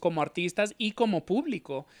mismos como artistas y como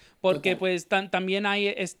público, porque Total. pues también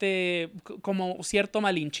hay como cierto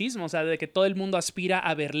malinchismo, o sea, de que todo el mundo aspira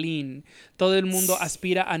a Berlín, todo el mundo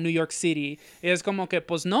aspira a New York City. Es como que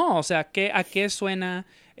pues no, o sea, ¿a qué suena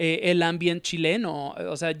el ambiente chileno?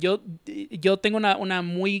 O sea, yo tengo una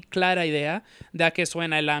muy clara idea de a qué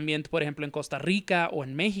suena el ambiente, por ejemplo, en Costa Rica o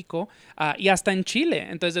en México, y hasta en Chile.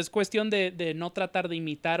 Entonces es cuestión de no tratar de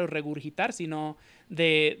imitar o regurgitar, sino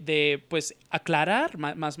de pues aclarar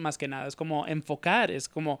más que nada. Es como enfocar, es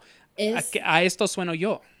como a esto sueno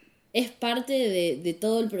yo. Es parte de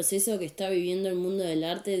todo el proceso que está viviendo el mundo del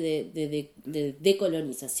arte de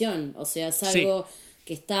decolonización. O sea, es algo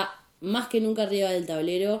que está más que nunca arriba del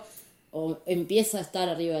tablero, o empieza a estar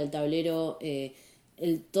arriba del tablero,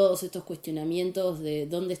 todos estos cuestionamientos de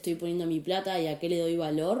dónde estoy poniendo mi plata y a qué le doy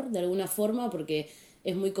valor, de alguna forma, porque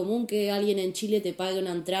es muy común que alguien en Chile te pague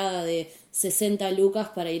una entrada de 60 lucas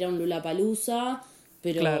para ir a un Lollapalooza,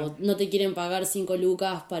 pero Claro. no te quieren pagar 5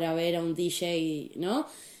 lucas para ver a un DJ, ¿no?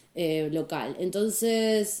 Local.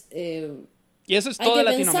 Entonces, Y eso es hay toda que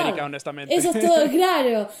Latinoamérica, pensar. honestamente. Eso es todo,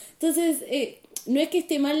 claro. Entonces, no es que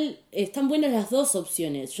esté mal, están buenas las dos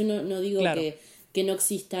opciones. Yo no digo Claro. que no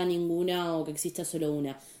exista ninguna o que exista solo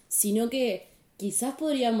una, sino que quizás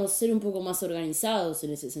podríamos ser un poco más organizados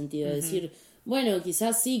en ese sentido. Decir, bueno,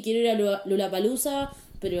 quizás sí, quiero ir a Lollapalooza,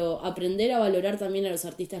 pero aprender a valorar también a los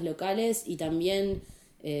artistas locales y también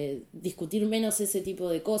discutir menos ese tipo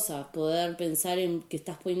de cosas, poder pensar en que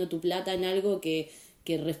estás poniendo tu plata en algo que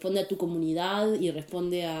responde a tu comunidad y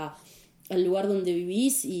responde al lugar donde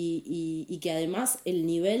vivís y que además el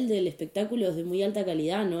nivel del espectáculo es de muy alta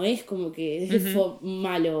calidad, no es como que es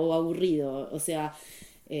malo o aburrido, o sea,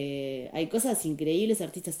 hay cosas increíbles,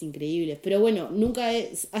 artistas increíbles, pero bueno, nunca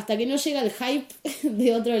es, hasta que no llega el hype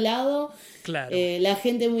de otro lado, Claro. la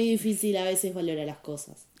gente muy difícil a veces valora las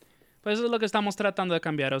cosas. Pues eso es lo que estamos tratando de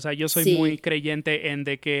cambiar. O sea, yo soy Sí. muy creyente en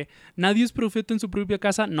de que nadie es profeta en su propia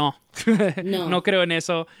casa. No. No. No creo en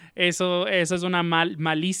eso. Eso es una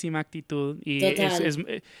malísima actitud. Y Total. tenemos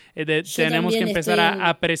que también empezar estoy en- a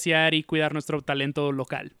apreciar y cuidar nuestro talento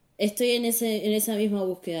local. Estoy en esa misma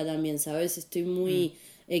búsqueda también, ¿sabes? Estoy muy...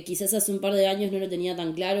 quizás hace un par de años no lo tenía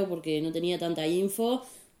tan claro porque no tenía tanta info,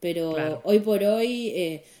 pero Claro. hoy por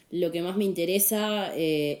hoy lo que más me interesa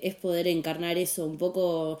es poder encarnar eso un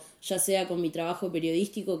poco, ya sea con mi trabajo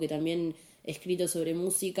periodístico, que también he escrito sobre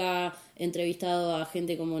música, he entrevistado a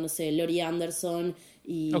gente como, no sé, Lori Anderson,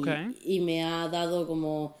 y me ha dado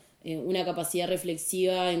como una capacidad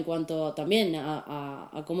reflexiva en cuanto también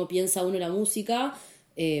a cómo piensa uno la música,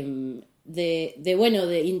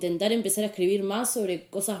 de intentar empezar a escribir más sobre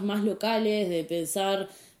cosas más locales, de pensar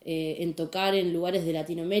en tocar en lugares de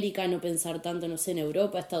Latinoamérica, no pensar tanto, no sé, en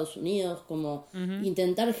Europa, Estados Unidos, como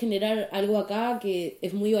intentar generar algo acá que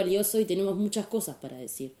es muy valioso y tenemos muchas cosas para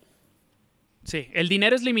decir. Sí, el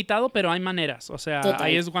dinero es limitado, pero hay maneras. O sea, Total.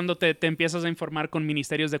 ahí es cuando te empiezas a informar con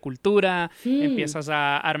ministerios de cultura, empiezas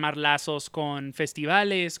a armar lazos con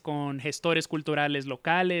festivales, con gestores culturales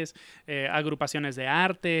locales, agrupaciones de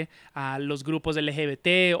arte, a los grupos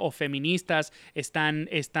LGBT o feministas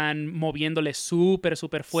están moviéndole súper,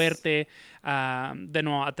 súper fuerte, de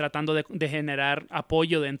nuevo, tratando de generar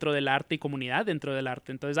apoyo dentro del arte y comunidad dentro del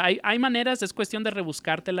arte. Entonces, hay maneras, es cuestión de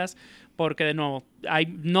rebuscártelas, porque de nuevo,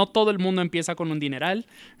 no todo el mundo empieza con un dineral.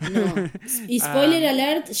 No. Y spoiler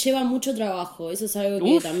alert, lleva mucho trabajo. Eso es algo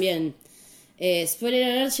que también. Spoiler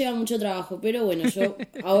alert lleva mucho trabajo. Pero bueno, yo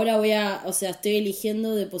ahora estoy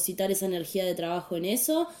eligiendo depositar esa energía de trabajo en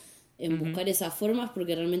eso, en buscar esas formas,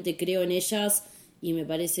 porque realmente creo en ellas y me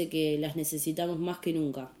parece que las necesitamos más que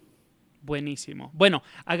nunca. Buenísimo. Bueno,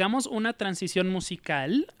 hagamos una transición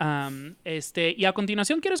musical. Y a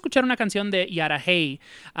continuación quiero escuchar una canción de Yara Hey,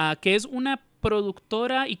 que es una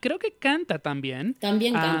productora y creo que canta también.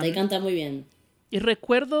 También canta y canta muy bien. Y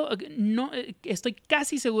recuerdo, estoy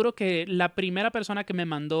casi seguro que la primera persona que me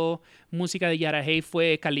mandó música de Yara Hey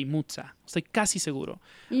fue Kalimutsa. Estoy casi seguro.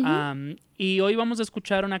 Y hoy vamos a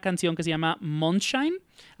escuchar una canción que se llama Moonshine.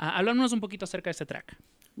 Háblanos un poquito acerca de este track.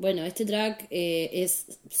 Bueno, este track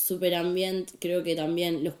es super ambient, creo que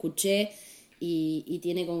también lo escuché y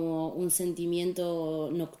tiene como un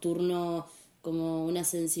sentimiento nocturno, como una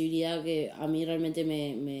sensibilidad que a mí realmente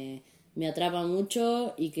me atrapa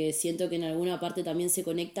mucho y que siento que en alguna parte también se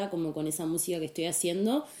conecta como con esa música que estoy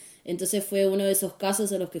haciendo. Entonces fue uno de esos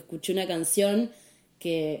casos en los que escuché una canción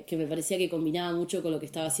que me parecía que combinaba mucho con lo que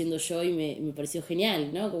estaba haciendo yo y me pareció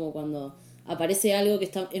genial, ¿no? Como cuando aparece algo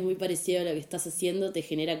que es muy parecido a lo que estás haciendo, te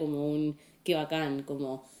genera como un qué bacán,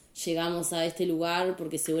 como llegamos a este lugar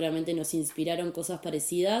porque seguramente nos inspiraron cosas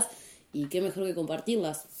parecidas y qué mejor que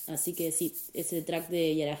compartirlas. Así que sí, ese track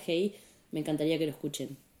de Yara Hey me encantaría que lo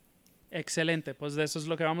escuchen. Excelente, pues de eso es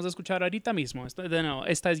lo que vamos a escuchar ahorita mismo.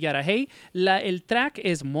 Esta es Yara Hey, el track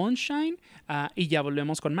es Moonshine, y ya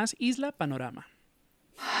volvemos con más Isla Panorama.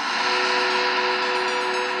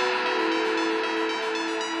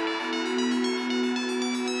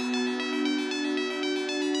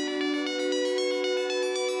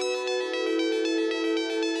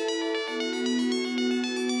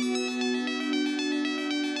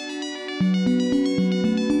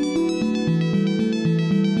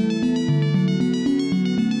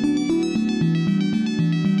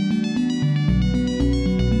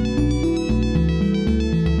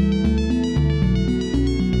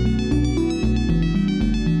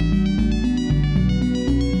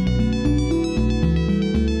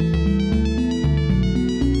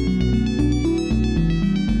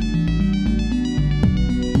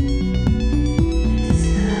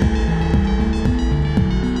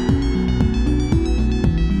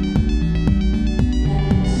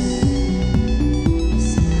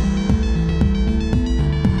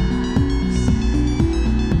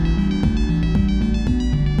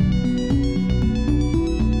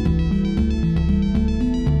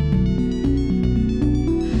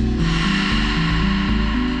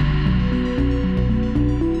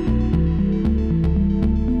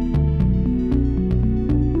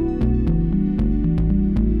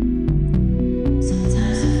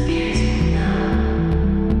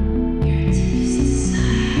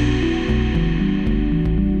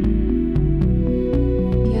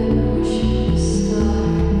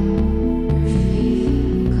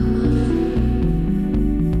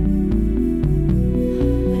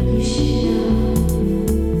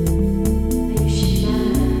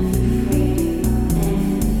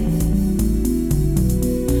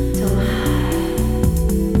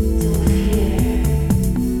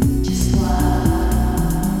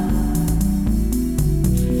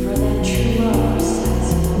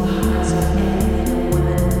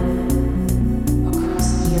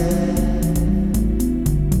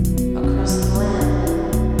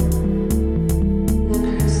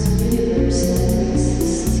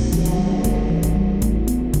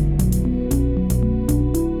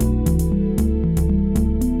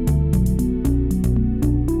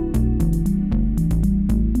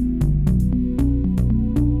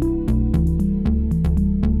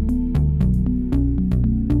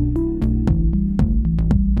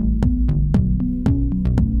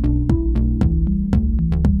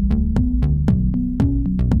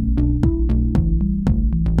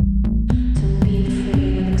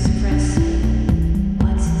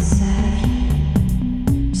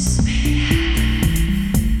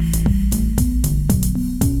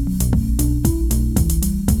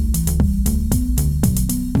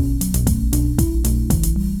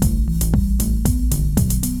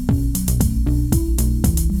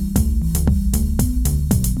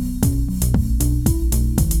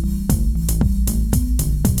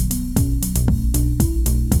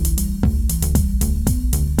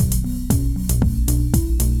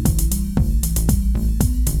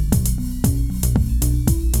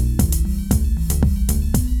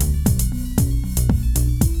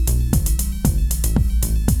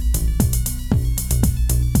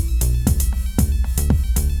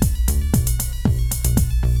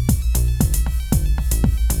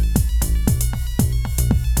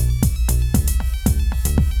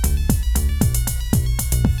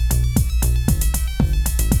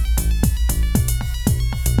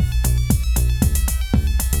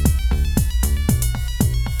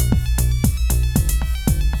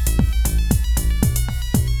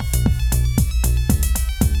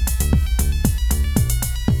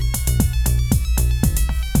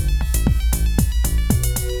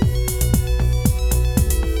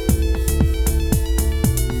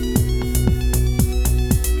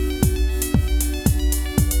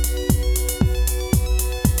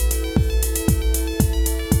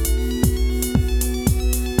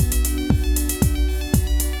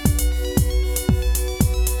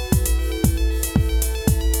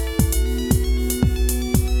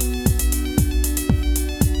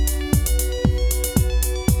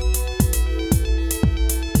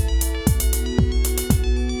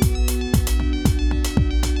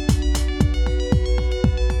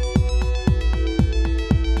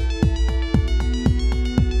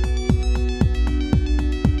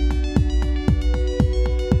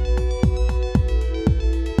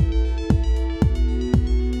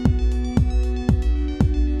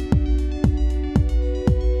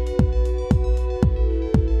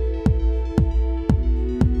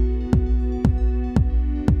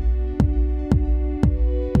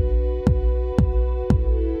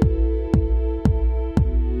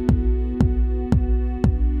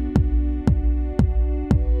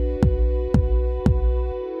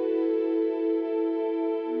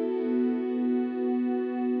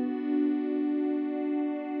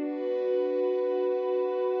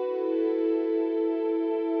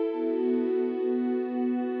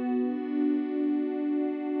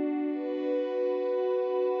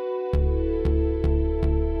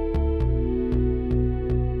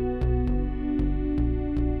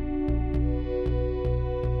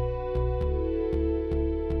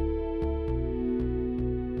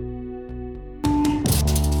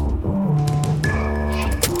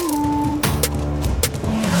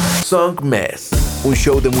 Song Mess, un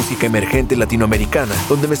show de música emergente latinoamericana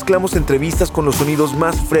donde mezclamos entrevistas con los sonidos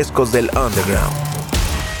más frescos del underground.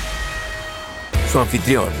 Su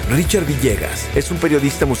anfitrión, Richard Villegas, es un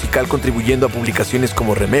periodista musical contribuyendo a publicaciones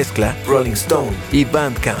como Remezcla, Rolling Stone y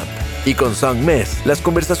Bandcamp. Y con Song Mess, las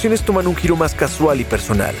conversaciones toman un giro más casual y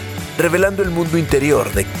personal, revelando el mundo interior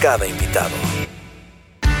de cada invitado.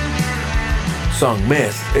 Song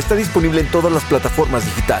Mess está disponible en todas las plataformas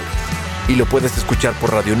digitales y lo puedes escuchar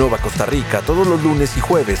por Radio Nova Costa Rica todos los lunes y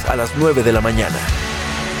jueves a las 9 de la mañana.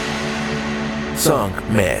 Song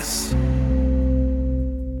Mess.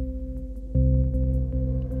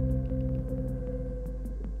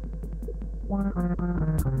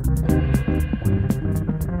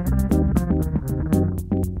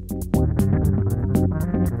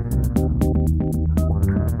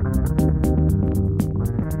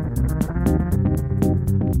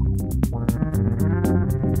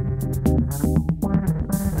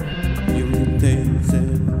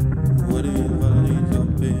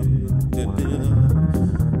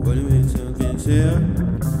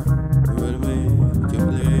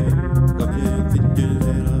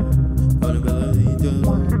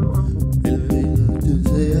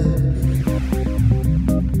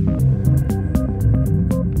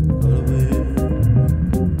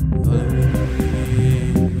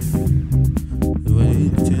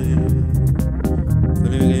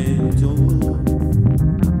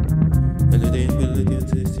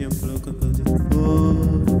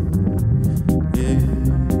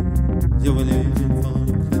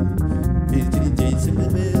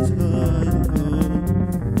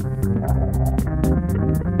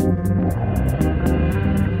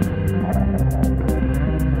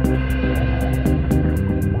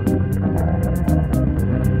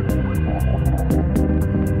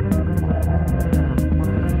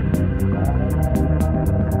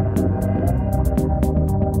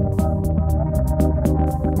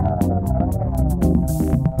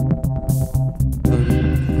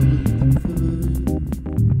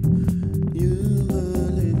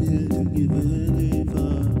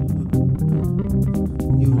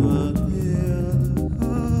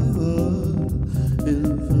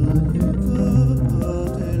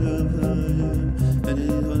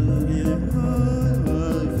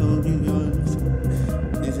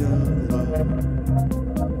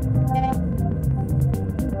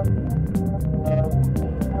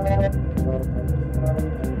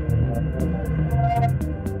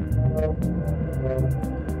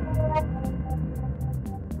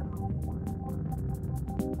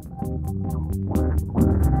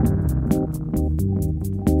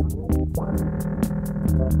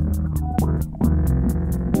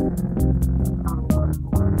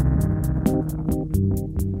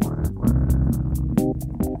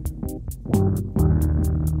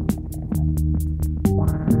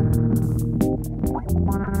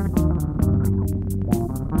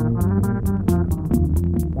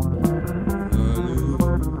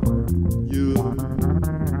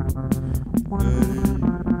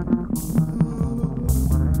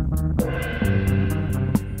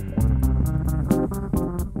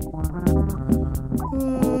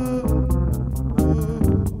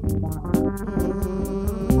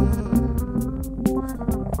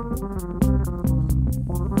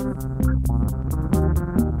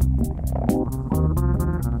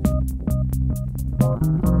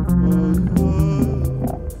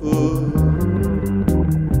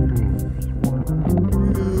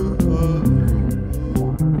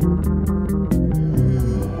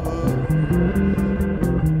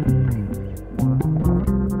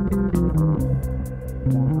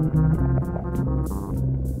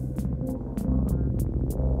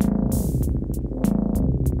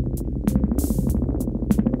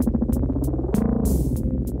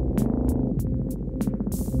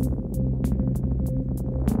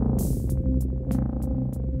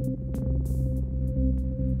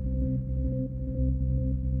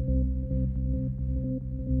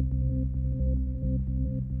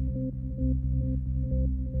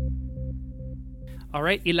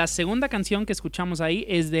 Alright, y la segunda canción que escuchamos ahí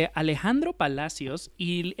es de Alejandro Palacios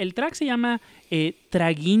y el track se llama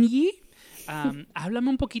Traguinyi. Háblame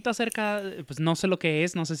un poquito acerca, pues no sé lo que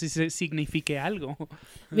es, no sé si signifique algo.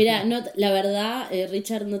 Mira, no, la verdad,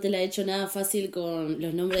 Richard, no te la he hecho nada fácil con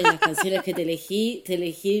los nombres de las canciones que te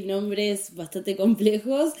elegí nombres bastante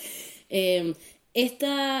complejos.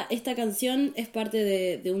 Esta canción es parte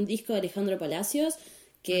de un disco de Alejandro Palacios,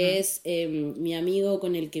 que es mi amigo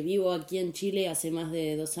con el que vivo aquí en Chile hace más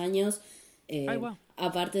de 2 años. Wow.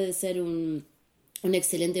 Aparte de ser un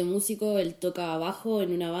excelente músico, él toca bajo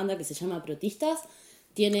en una banda que se llama Protistas,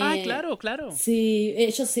 Tiene... Claro, claro. Sí,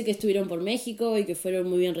 yo sé que estuvieron por México y que fueron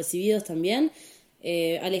muy bien recibidos también.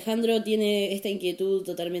 Alejandro tiene esta inquietud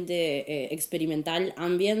totalmente experimental,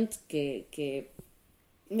 ambient, que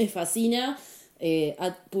me fascina.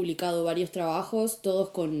 Ha publicado varios trabajos, todos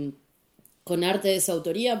con arte de su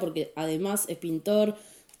autoría, porque además es pintor,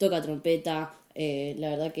 toca trompeta. La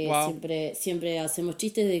verdad que Wow. siempre hacemos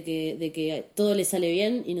chistes de que todo le sale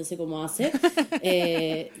bien y no sé cómo hace.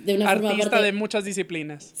 De una forma Artista aparte, de muchas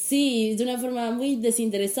disciplinas. sí, de una forma muy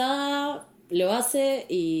desinteresada lo hace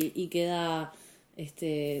y queda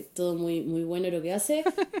todo muy, muy bueno lo que hace.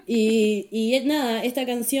 Nada, esta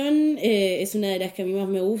canción es una de las que a mí más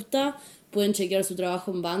me gusta. Pueden chequear su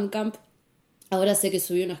trabajo en Bandcamp. Ahora sé que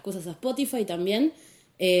subió unas cosas a Spotify también.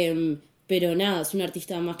 Pero nada, es un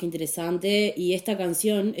artista más que interesante. Y esta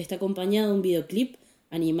canción está acompañada de un videoclip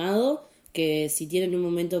animado que si tienen un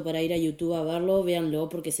momento para ir a YouTube a verlo, véanlo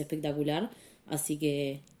porque es espectacular. Así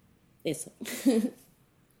que eso.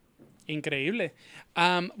 Increíble.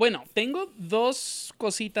 Bueno, tengo dos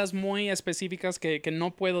cositas muy específicas que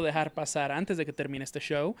no puedo dejar pasar antes de que termine este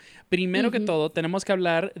show. Primero que todo, tenemos que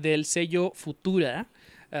hablar del sello Futura.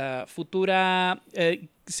 Futura,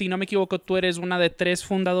 si no me equivoco, tú eres una de 3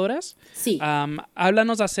 fundadoras. Sí.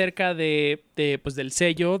 Háblanos acerca pues, del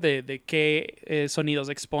sello, de qué sonidos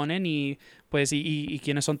exponen y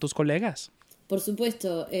quiénes son tus colegas. Por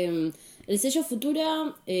supuesto. El sello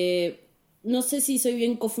Futura, no sé si soy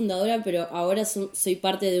bien cofundadora, pero ahora soy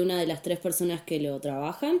parte de una de las 3 personas que lo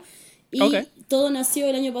trabajan. Y Ok. todo nació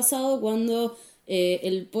el año pasado cuando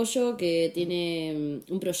el Pollo, que tiene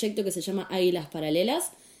un proyecto que se llama Águilas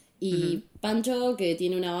Paralelas, y Pancho, que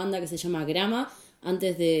tiene una banda que se llama Grama.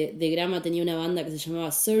 Antes de Grama tenía una banda que se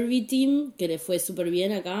llamaba Survey Team, que le fue súper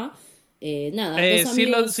bien acá. Nada, dos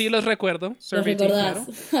amigos... Sí los recuerdo. ¿Los Survey Team, recordás?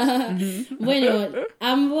 claro. Bueno,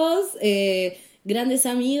 ambos grandes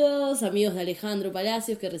amigos de Alejandro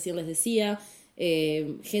Palacios, que recién les decía,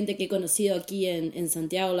 gente que he conocido aquí en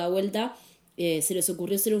Santiago, La Vuelta. Se les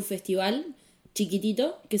ocurrió hacer un festival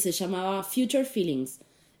chiquitito que se llamaba Future Feelings,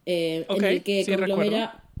 Ok, en el que sí,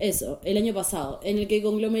 recuerdo. eso, el año pasado, en el que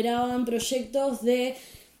conglomeraban proyectos de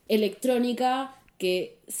electrónica,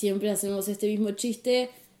 que siempre hacemos este mismo chiste,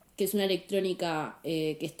 que es una electrónica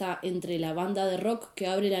que está entre la banda de rock que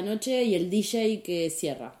abre la noche y el DJ que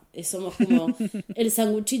cierra. Somos como el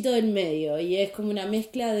sanguchito del medio y es como una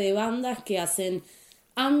mezcla de bandas que hacen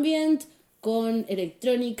ambient con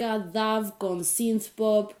electrónica, dub, con synth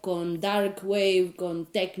pop, con dark wave, con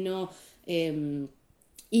techno.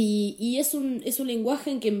 Y es un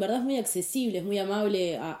lenguaje en que en verdad es muy accesible, es muy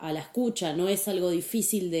amable a la escucha, no es algo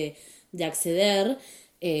difícil de acceder.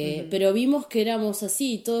 Pero vimos que éramos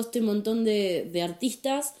así, todo este montón de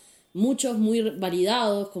artistas, muchos muy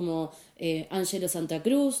validados, como Ángelo Santa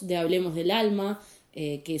Cruz, de Hablemos del Alma,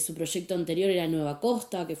 que su proyecto anterior era Nueva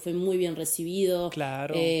Costa, que fue muy bien recibido.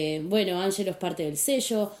 Claro. Bueno, Ángelo es parte del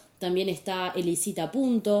sello, también está Elisita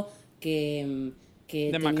Punto, que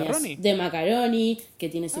De Macaroni. de Macaroni, que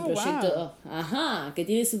tiene su Oh, proyecto, que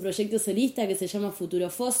tiene su proyecto solista que se llama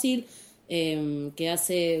Futuro Fósil. Que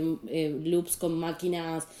hace loops con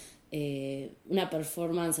máquinas, una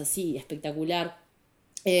performance así espectacular.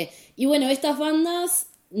 Y bueno, estas bandas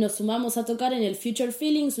nos sumamos a tocar en el Future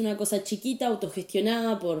Feelings, una cosa chiquita,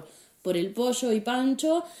 autogestionada por el Pollo y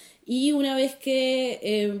Pancho. Y una vez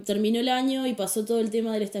que terminó el año y pasó todo el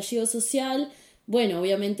tema del estallido social, bueno,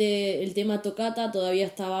 obviamente el tema tocata todavía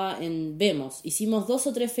estaba en Vemos. Hicimos 2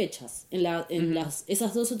 o 3 fechas.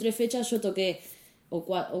 Esas 2 o 3 fechas yo toqué. O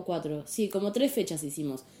 4, sí, como 3 fechas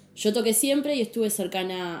hicimos. Yo toqué siempre y estuve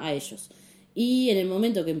cercana a ellos. Y en el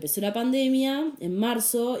momento que empezó la pandemia, en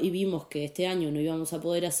marzo, y vimos que este año no íbamos a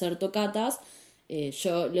poder hacer tocatas,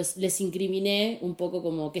 yo les incriminé un poco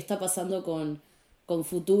como qué está pasando con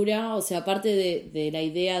Futura. O sea, aparte de la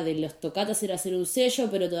idea de los tocatas era hacer un sello,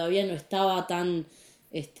 pero todavía no estaba tan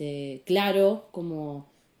claro como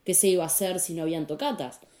qué se iba a hacer si no habían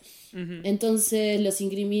tocatas. Entonces los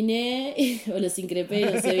incriminé o los increpé,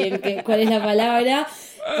 no sé bien cuál es la palabra,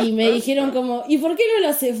 y me dijeron como, ¿y por qué no lo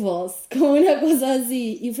haces vos? Como una cosa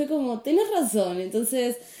así, y fue como, tenés razón.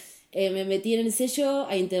 Entonces me metí en el sello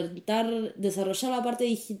a intentar desarrollar la parte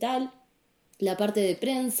digital, la parte de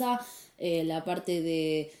prensa, la parte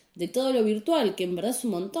de todo lo virtual, que en verdad es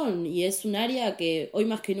un montón y es un área que hoy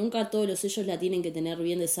más que nunca todos los sellos la tienen que tener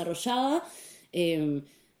bien desarrollada.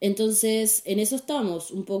 Entonces, en eso estamos,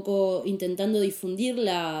 un poco intentando difundir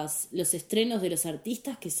los estrenos de los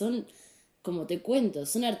artistas que son, como te cuento,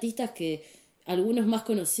 son artistas que algunos más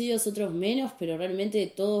conocidos, otros menos, pero realmente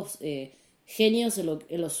todos genios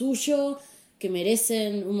en lo suyo, que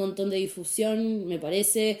merecen un montón de difusión. Me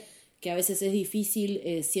parece a veces es difícil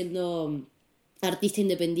siendo artista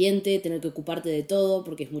independiente tener que ocuparte de todo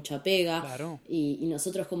porque es mucha pega. Claro. Y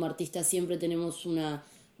nosotros como artistas siempre tenemos una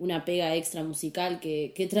pega extra musical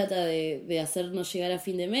que trata de hacernos llegar a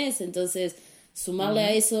fin de mes. Entonces, sumarle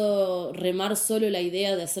a eso, remar solo la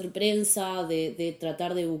idea de hacer prensa, de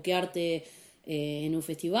tratar de buquearte en un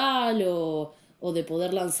festival o de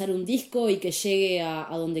poder lanzar un disco y que llegue a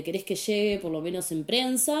donde querés que llegue, por lo menos en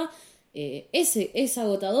prensa, es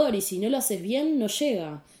agotador, y si no lo haces bien, no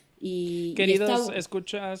llega. Queridos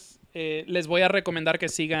escuchas, les voy a recomendar que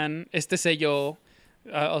sigan este sello.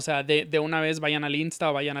 O sea, de una vez vayan al Insta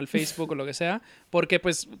o vayan al Facebook o lo que sea, porque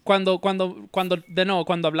pues cuando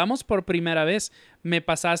hablamos por primera vez, me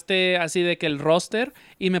pasaste así de que el roster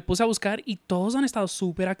y me puse a buscar y todos han estado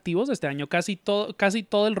súper activos este año. Casi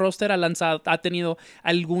todo el roster ha tenido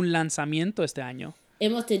algún lanzamiento este año.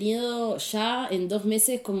 Hemos tenido ya en 2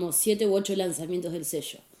 meses como 7 u 8 lanzamientos del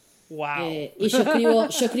sello. Wow. Y yo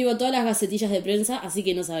escribo todas las gacetillas de prensa, así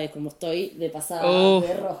que no sabes cómo estoy de pasada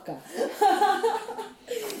de rosca.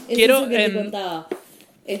 Quiero eso que te contaba.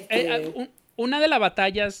 Una de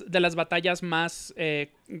las batallas más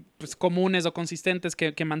pues, comunes o consistentes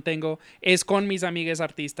que mantengo es con mis amigas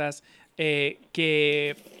artistas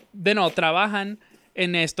que trabajan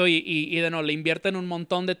en esto y le invierten un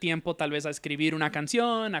montón de tiempo tal vez a escribir una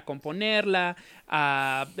canción, a componerla,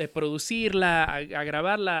 a producirla, a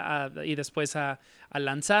grabarla y después a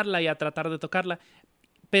lanzarla y a tratar de tocarla,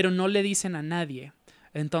 pero no le dicen a nadie.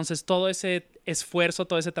 Entonces todo ese esfuerzo,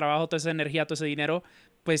 todo ese trabajo, toda esa energía, todo ese dinero,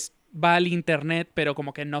 pues va al internet, pero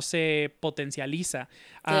como que no se potencializa.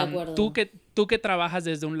 Estoy de acuerdo. Tú que trabajas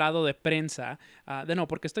desde un lado de prensa,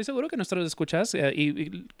 porque estoy seguro que nuestros escuchas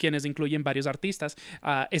y quienes incluyen varios artistas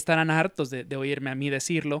estarán hartos de oírme a mí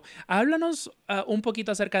decirlo. Háblanos un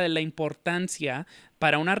poquito acerca de la importancia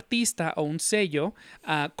para un artista o un sello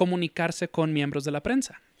comunicarse con miembros de la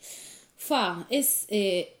prensa.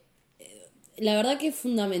 La verdad que es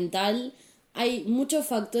fundamental. Hay muchos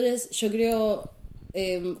factores, yo creo,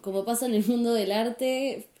 como pasa en el mundo del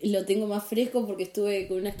arte, lo tengo más fresco porque estuve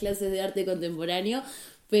con unas clases de arte contemporáneo,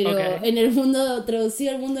 pero en el mundo,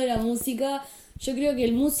 traducido al mundo de la música, yo creo que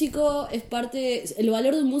el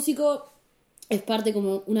valor de un músico es parte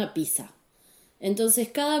como una pizza. Entonces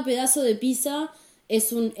cada pedazo de pizza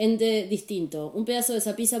es un ente distinto. Un pedazo de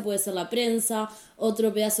esa pizza puede ser la prensa,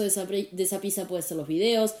 otro pedazo de esa pizza puede ser los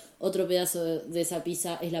videos, otro pedazo de esa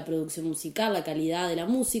pizza es la producción musical, la calidad de la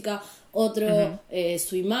música, otro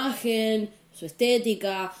su imagen, su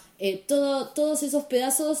estética. Todos esos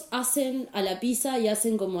pedazos hacen a la pizza y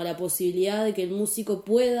hacen como a la posibilidad de que el músico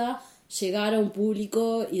pueda llegar a un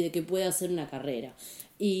público y de que pueda hacer una carrera.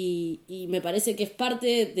 Y me parece que es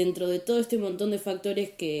parte, dentro de todo este montón de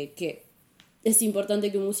factores que es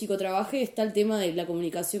importante que un músico trabaje, está el tema de la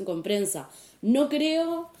comunicación con prensa. No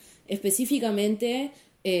creo específicamente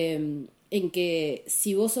en que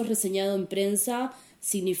si vos sos reseñado en prensa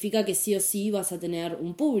significa que sí o sí vas a tener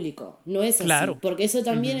un público. No es así, claro. Porque eso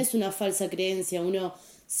también es una falsa creencia. Uno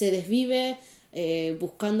se desvive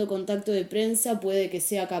buscando contacto de prensa, puede que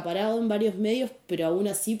sea acaparado en varios medios, pero aún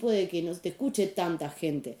así puede que no te escuche tanta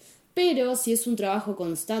gente. Pero si es un trabajo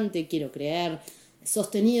constante, quiero creer,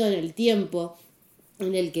 sostenido en el tiempo,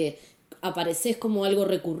 en el que apareces como algo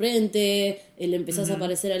recurrente, le empezás a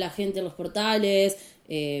aparecer a la gente en los portales,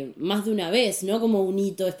 más de una vez, no como un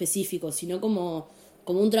hito específico, sino como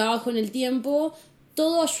un trabajo en el tiempo,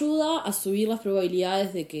 todo ayuda a subir las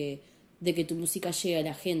probabilidades de que tu música llegue a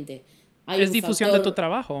la gente. Es difusión de tu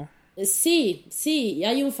trabajo. Sí, y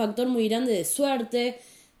hay un factor muy grande de suerte.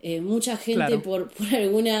 Mucha gente, claro, por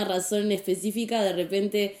alguna razón específica, de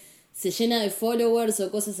repente se llena de followers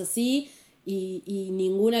o cosas así, y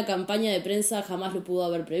ninguna campaña de prensa jamás lo pudo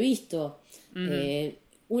haber previsto.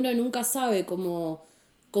 Uno nunca sabe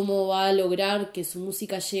cómo va a lograr que su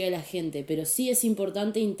música llegue a la gente, pero sí es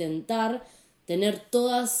importante intentar tener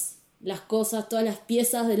todas las cosas, todas las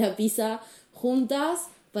piezas de la pizza juntas,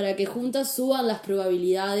 para que juntas suban las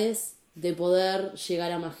probabilidades de poder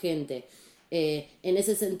llegar a más gente. En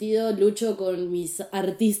ese sentido lucho con mis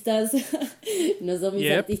artistas, no son mis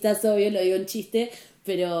artistas, obvio, lo digo en chiste,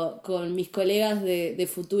 pero con mis colegas de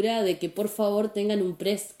Futura, de que por favor tengan un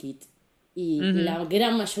press kit, y la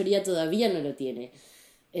gran mayoría todavía no lo tiene.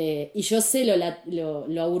 Y yo sé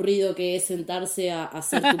lo aburrido que es sentarse a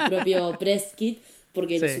hacer tu propio press kit,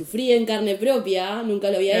 porque lo sufrí en carne propia, nunca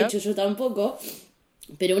lo había hecho yo tampoco,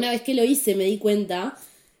 pero una vez que lo hice me di cuenta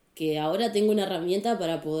que ahora tengo una herramienta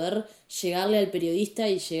para poder llegarle al periodista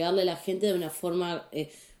y llegarle a la gente de una forma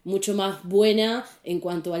mucho más buena en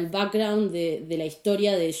cuanto al background de la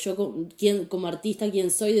historia de yo como artista,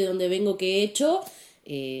 quién soy, de dónde vengo, qué he hecho,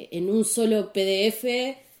 en un solo PDF,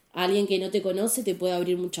 alguien que no te conoce te puede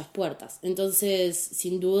abrir muchas puertas. Entonces,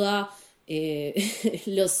 sin duda,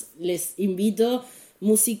 les invito,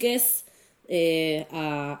 músiques,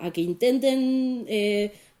 a que intenten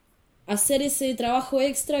hacer ese trabajo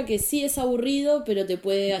extra que sí es aburrido, pero te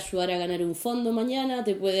puede ayudar a ganar un fondo mañana,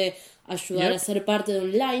 te puede ayudar a ser parte de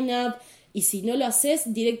un line-up, y si no lo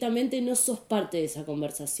haces, directamente no sos parte de esa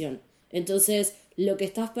conversación. Entonces, lo que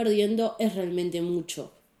estás perdiendo es realmente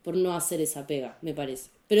mucho por no hacer esa pega, me parece.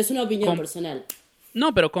 Pero es una opinión personal.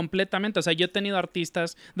 No, pero completamente. O sea, yo he tenido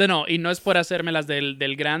artistas, y no es por hacérmelas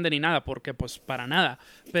del grande ni nada, porque pues para nada.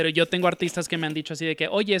 Pero yo tengo artistas que me han dicho así de que,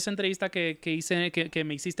 oye, esa entrevista que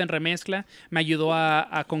me hiciste en Remezcla me ayudó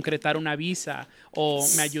a concretar una visa, o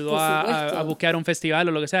me ayudó a buquear un festival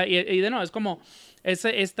o lo que sea. Y es como,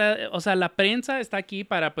 o sea, la prensa está aquí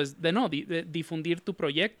para, pues, difundir tu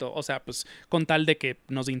proyecto. O sea, pues, con tal de que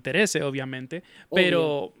nos interese, obviamente.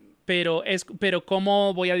 Obvio. Pero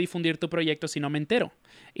 ¿cómo voy a difundir tu proyecto si no me entero?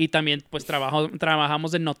 Y también, pues,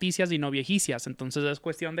 trabajamos en noticias y no viejicias. Entonces, es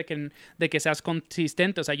cuestión de que seas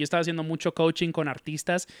consistente. O sea, yo estaba haciendo mucho coaching con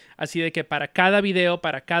artistas, así de que para cada video,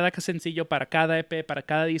 para cada sencillo, para cada EP, para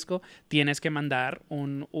cada disco, tienes que mandar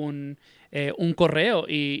un correo.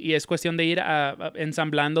 Y es cuestión de ir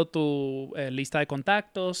ensamblando tu lista de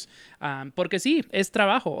contactos. Porque sí, es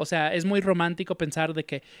trabajo. O sea, es muy romántico pensar de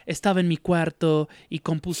que estaba en mi cuarto y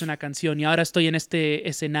compuse una canción y ahora estoy en este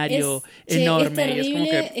escenario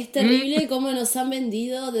enorme. Es terrible cómo nos han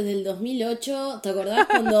vendido desde el 2008. ¿Te acordás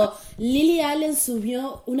cuando Lily Allen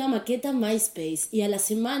subió una maqueta a MySpace y a la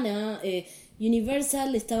semana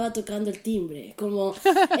Universal estaba tocando el timbre? Como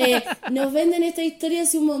nos venden esta historia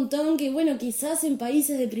hace un montón, que bueno, quizás en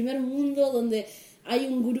países de primer mundo donde hay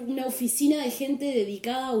una oficina de gente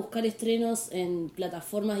dedicada a buscar estrenos en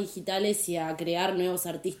plataformas digitales y a crear nuevos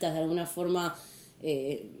artistas de alguna forma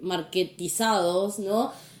marketizados,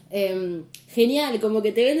 ¿no? Genial, como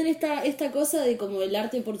que te venden esta cosa de como el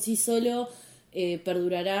arte por sí solo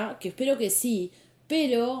perdurará, que espero que sí,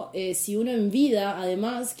 pero si uno en vida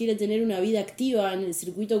además quiere tener una vida activa en el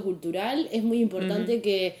circuito cultural, es muy importante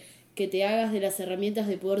que te hagas de las herramientas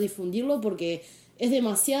de poder difundirlo, porque es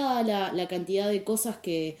demasiada la cantidad de cosas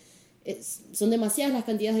son demasiadas las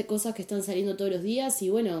cantidades de cosas que están saliendo todos los días, y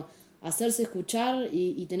bueno, hacerse escuchar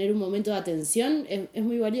y tener un momento de atención es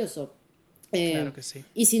muy valioso. Claro que sí.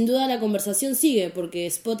 Y sin duda la conversación sigue, porque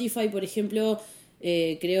Spotify, por ejemplo,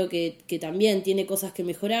 creo que también tiene cosas que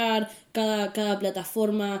mejorar. Cada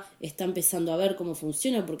plataforma está empezando a ver cómo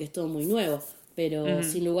funciona, porque es todo muy nuevo. Pero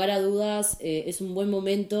sin lugar a dudas es un buen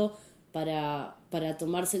momento para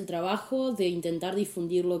tomarse el trabajo de intentar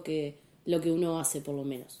difundir lo que uno hace, por lo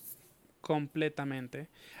menos. Completamente.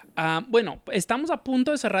 Bueno, estamos a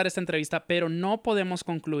punto de cerrar esta entrevista, pero no podemos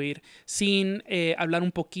concluir sin hablar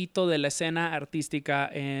un poquito de la escena artística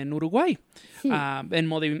en Uruguay, en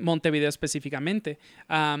Montevideo específicamente.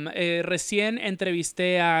 Recién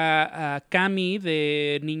entrevisté a Cami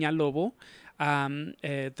de Niña Lobo,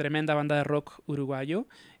 tremenda banda de rock uruguayo,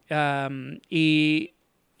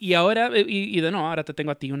 y ahora, ahora te tengo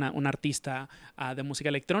a ti, una artista de música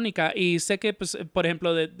electrónica. Y sé que, pues, por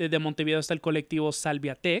ejemplo, de Montevideo está el colectivo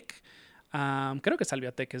Salviatec. Creo que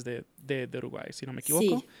Salviatec es de Uruguay, si no me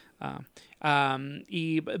equivoco.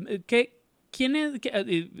 Sí. ¿Quién es?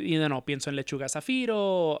 Pienso en Lechuga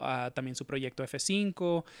Zafiro, también su proyecto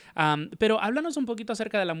F5. Pero háblanos un poquito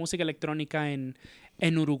acerca de la música electrónica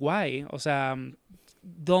en Uruguay. O sea,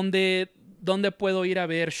 ¿dónde puedo ir a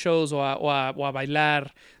ver shows o a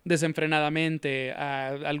bailar desenfrenadamente? ¿A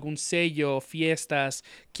algún sello, fiestas?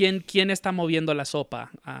 ¿Quién está moviendo la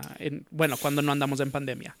sopa? Cuando no andamos en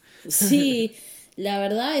pandemia. Sí, la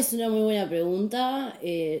verdad es una muy buena pregunta.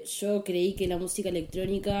 Yo creí que la música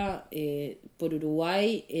electrónica por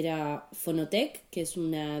Uruguay era Fonotec, que es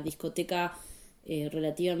una discoteca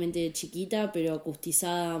relativamente chiquita, pero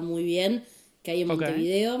acustizada muy bien, que hay en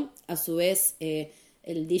Montevideo. A su vez,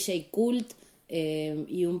 el DJ Cult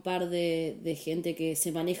y un par de gente que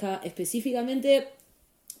se maneja específicamente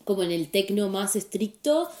como en el techno más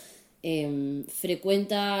estricto,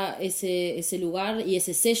 frecuenta ese lugar y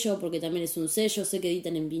ese sello, porque también es un sello. Sé que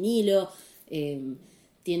editan en vinilo,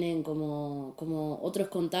 tienen como otros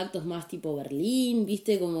contactos más tipo Berlín,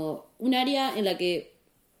 ¿viste? Como un área en la que,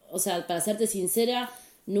 o sea, para serte sincera,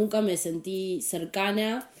 nunca me sentí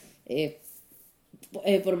cercana.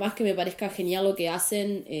 Por más que me parezca genial lo que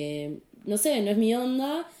hacen, no sé, no es mi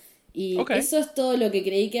onda. Y eso es todo lo que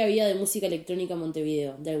creí que había de música electrónica en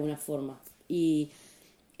Montevideo, de alguna forma. Y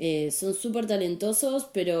son súper talentosos,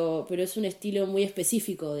 pero es un estilo muy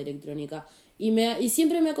específico de electrónica. y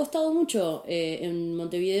siempre me ha costado mucho en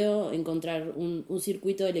Montevideo encontrar un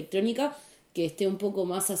circuito de electrónica que esté un poco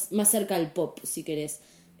más cerca al pop, si querés.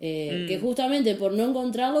 Que justamente por no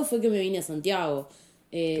encontrarlo fue que me vine a Santiago.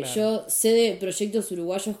 Claro. Yo sé de proyectos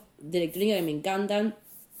uruguayos de electrónica que me encantan,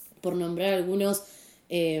 por nombrar algunos,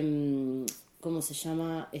 ¿cómo se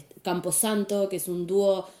llama? Camposanto, que es un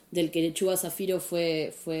dúo del que Lechuga Zafiro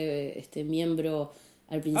fue miembro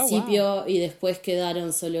al principio, y después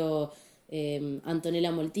quedaron solo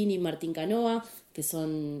Antonella Moltini y Martín Canova, que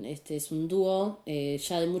son es un dúo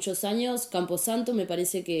ya de muchos años. Camposanto me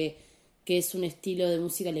parece que es un estilo de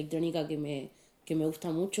música electrónica que me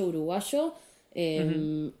gusta mucho, uruguayo.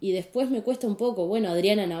 Y después me cuesta un poco, bueno,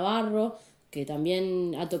 Adriana Navarro, que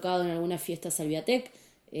también ha tocado en algunas fiestas Salviatec,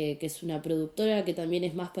 que es una productora que también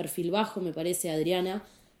es más perfil bajo, me parece, Adriana,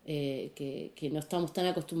 que no estamos tan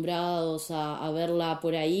acostumbrados a verla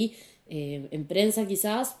por ahí, en prensa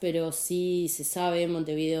quizás, pero sí se sabe en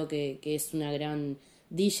Montevideo que es una gran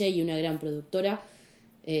DJ y una gran productora.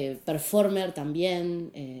 Performer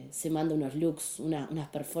también, se manda unos looks, unas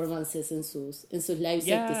performances en sus live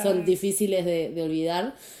sets que son difíciles de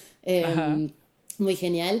olvidar. Muy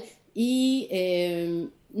genial. Y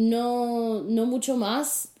no mucho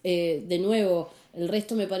más. De nuevo, el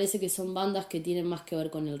resto me parece que son bandas que tienen más que ver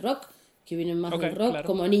con el rock, que vienen más del rock, claro.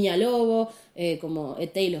 Como Niña Lobo, como A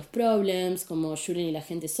Tale of Problems, como Julen y la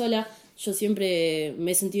Gente Sola. Yo siempre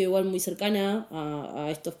me he sentido igual muy cercana a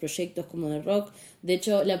estos proyectos como de rock. De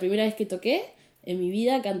hecho, la primera vez que toqué en mi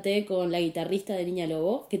vida canté con la guitarrista de Niña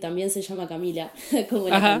Lobo, que también se llama Camila, como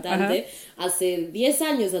la cantante, hace 10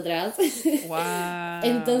 años atrás. Wow.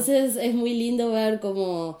 Entonces es muy lindo ver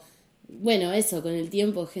cómo, bueno, eso, con el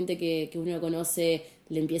tiempo, gente que uno conoce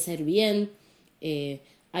le empieza a ir bien.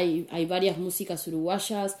 Hay varias músicas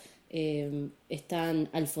uruguayas, están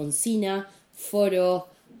Alfonsina, Foro,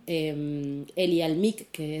 Eli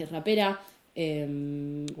Almic, que es rapera.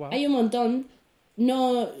 Wow. Hay un montón.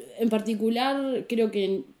 No, en particular, creo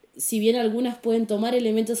que si bien algunas pueden tomar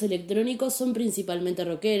elementos electrónicos, son principalmente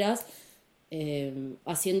rockeras,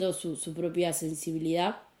 haciendo su propia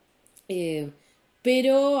sensibilidad.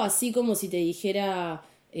 Pero así como si te dijera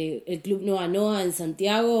el Club Noa Noa en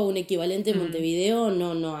Santiago, un equivalente en Montevideo,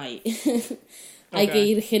 no hay. Hay que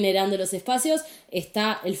ir generando los espacios.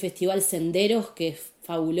 Está el Festival Senderos, que es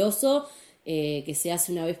fabuloso, que se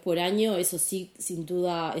hace una vez por año. Eso sí, sin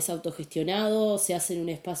duda es autogestionado, se hace en un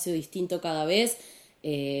espacio distinto cada vez.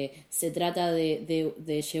 Se trata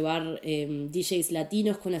de llevar DJs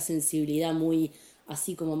latinos con una sensibilidad muy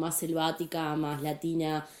así como más selvática, más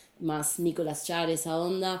latina, más Nicolas Char, esa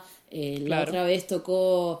onda. Claro. La otra vez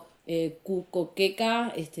tocó Cuco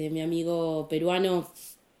Queca, mi amigo peruano.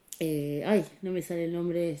 No me sale el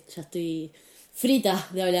nombre, ya estoy frita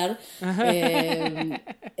de hablar.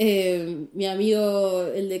 Mi amigo,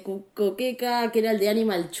 el de Coqueca, que era el de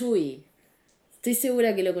Animal Chui. Estoy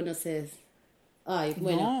segura que lo conoces.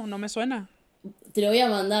 Bueno. No me suena. Te lo voy a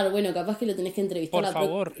mandar. Bueno, capaz que lo tenés que entrevistar por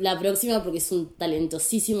favor. La próxima, porque es un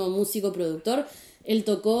talentosísimo músico, productor. Él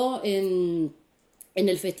tocó en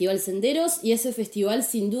el Festival Senderos, y ese festival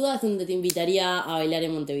sin duda es donde te invitaría a bailar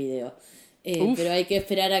en Montevideo. Pero hay que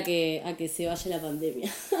esperar a que se vaya la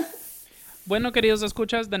pandemia. Bueno, queridos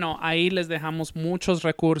escuchas, ahí les dejamos muchos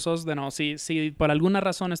recursos. Si por alguna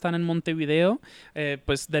razón están en Montevideo,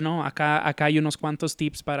 pues acá hay unos cuantos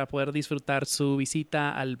tips para poder disfrutar su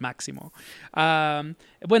visita al máximo.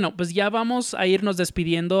 Bueno, pues ya vamos a irnos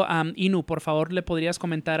despidiendo. Inu, por favor, ¿le podrías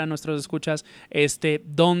comentar a nuestros escuchas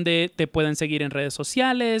dónde te pueden seguir en redes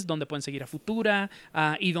sociales, dónde pueden seguir a Futura,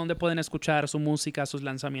 y dónde pueden escuchar su música, sus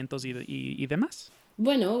lanzamientos y demás?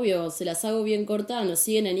 Bueno, obvio, se las hago bien corta. Nos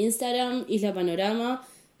siguen en Instagram, Isla Panorama,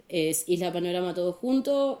 es Isla Panorama todo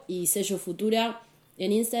junto, y sello Futura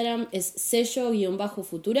en Instagram es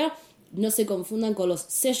sello_Futura. No se confundan con los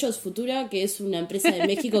sellos Futura, que es una empresa de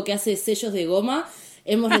México que hace sellos de goma.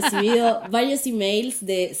 Hemos recibido varios emails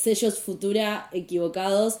de sellos Futura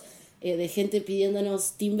equivocados, de gente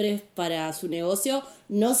pidiéndonos timbres para su negocio.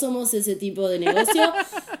 No somos ese tipo de negocio.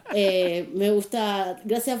 Me gusta.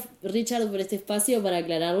 Gracias, Richard, por este espacio para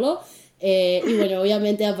aclararlo. Y bueno,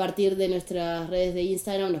 obviamente a partir de nuestras redes de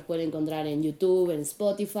Instagram nos pueden encontrar en YouTube, en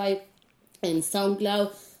Spotify, en SoundCloud,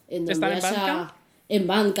 en donde ¿Están haya... en Bandcamp? En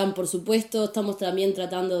Bandcamp, por supuesto. Estamos también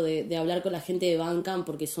tratando de hablar con la gente de Bandcamp,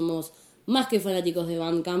 porque somos más que fanáticos de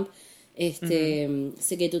Bandcamp.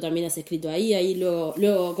 Sé que tú también has escrito ahí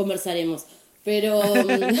luego conversaremos, pero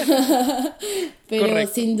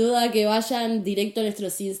sin duda que vayan directo a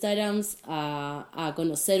nuestros Instagrams a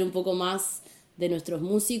conocer un poco más de nuestros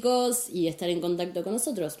músicos y estar en contacto con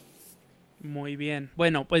nosotros. Muy bien.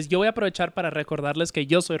 Bueno, pues yo voy a aprovechar para recordarles que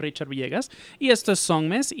yo soy Richard Villegas y esto es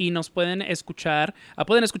Songmes y nos pueden escuchar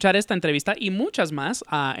esta entrevista y muchas más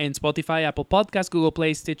en Spotify, Apple Podcasts, Google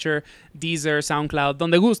Play, Stitcher, Deezer, SoundCloud,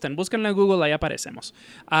 donde gusten. Búsquenlo en Google, ahí aparecemos.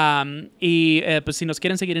 Pues si nos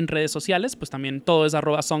quieren seguir en redes sociales, pues también todo es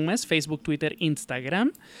 @Songmes, Facebook, Twitter,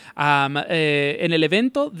 Instagram. En el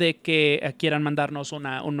evento de que quieran mandarnos un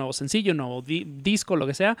nuevo sencillo, un nuevo disco, lo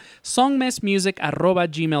que sea,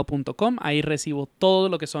 songmessmusic@gmail.com. Ahí recibo todo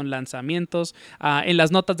lo que son lanzamientos. En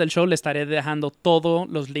las notas del show le estaré dejando todos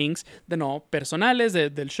los links personales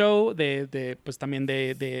del show, pues también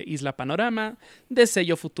de Isla Panorama, de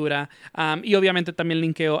Sello Futura. Y obviamente también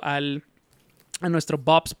linkeo a nuestro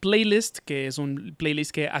Bob's Playlist, que es un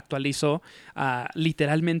playlist que actualizo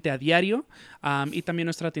literalmente a diario. Y también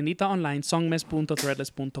nuestra tiendita online,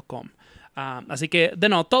 songmes.threadless.com. Así que,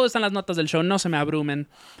 todo está en las notas del show, no se me abrumen.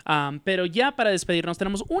 Pero ya para despedirnos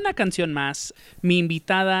tenemos una canción más. Mi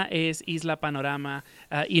invitada es Isla Panorama.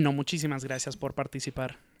 Muchísimas gracias por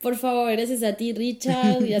participar. Por favor, gracias a ti,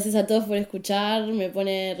 Richard. Gracias a todos por escuchar. Me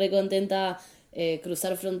pone re contenta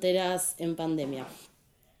cruzar fronteras en pandemia.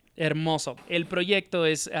 Hermoso. El proyecto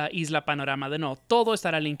es Isla Panorama. Todo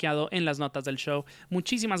estará linkeado en las notas del show.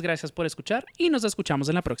 Muchísimas gracias por escuchar y nos escuchamos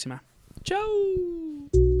en la próxima.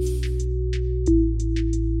 ¡Chao!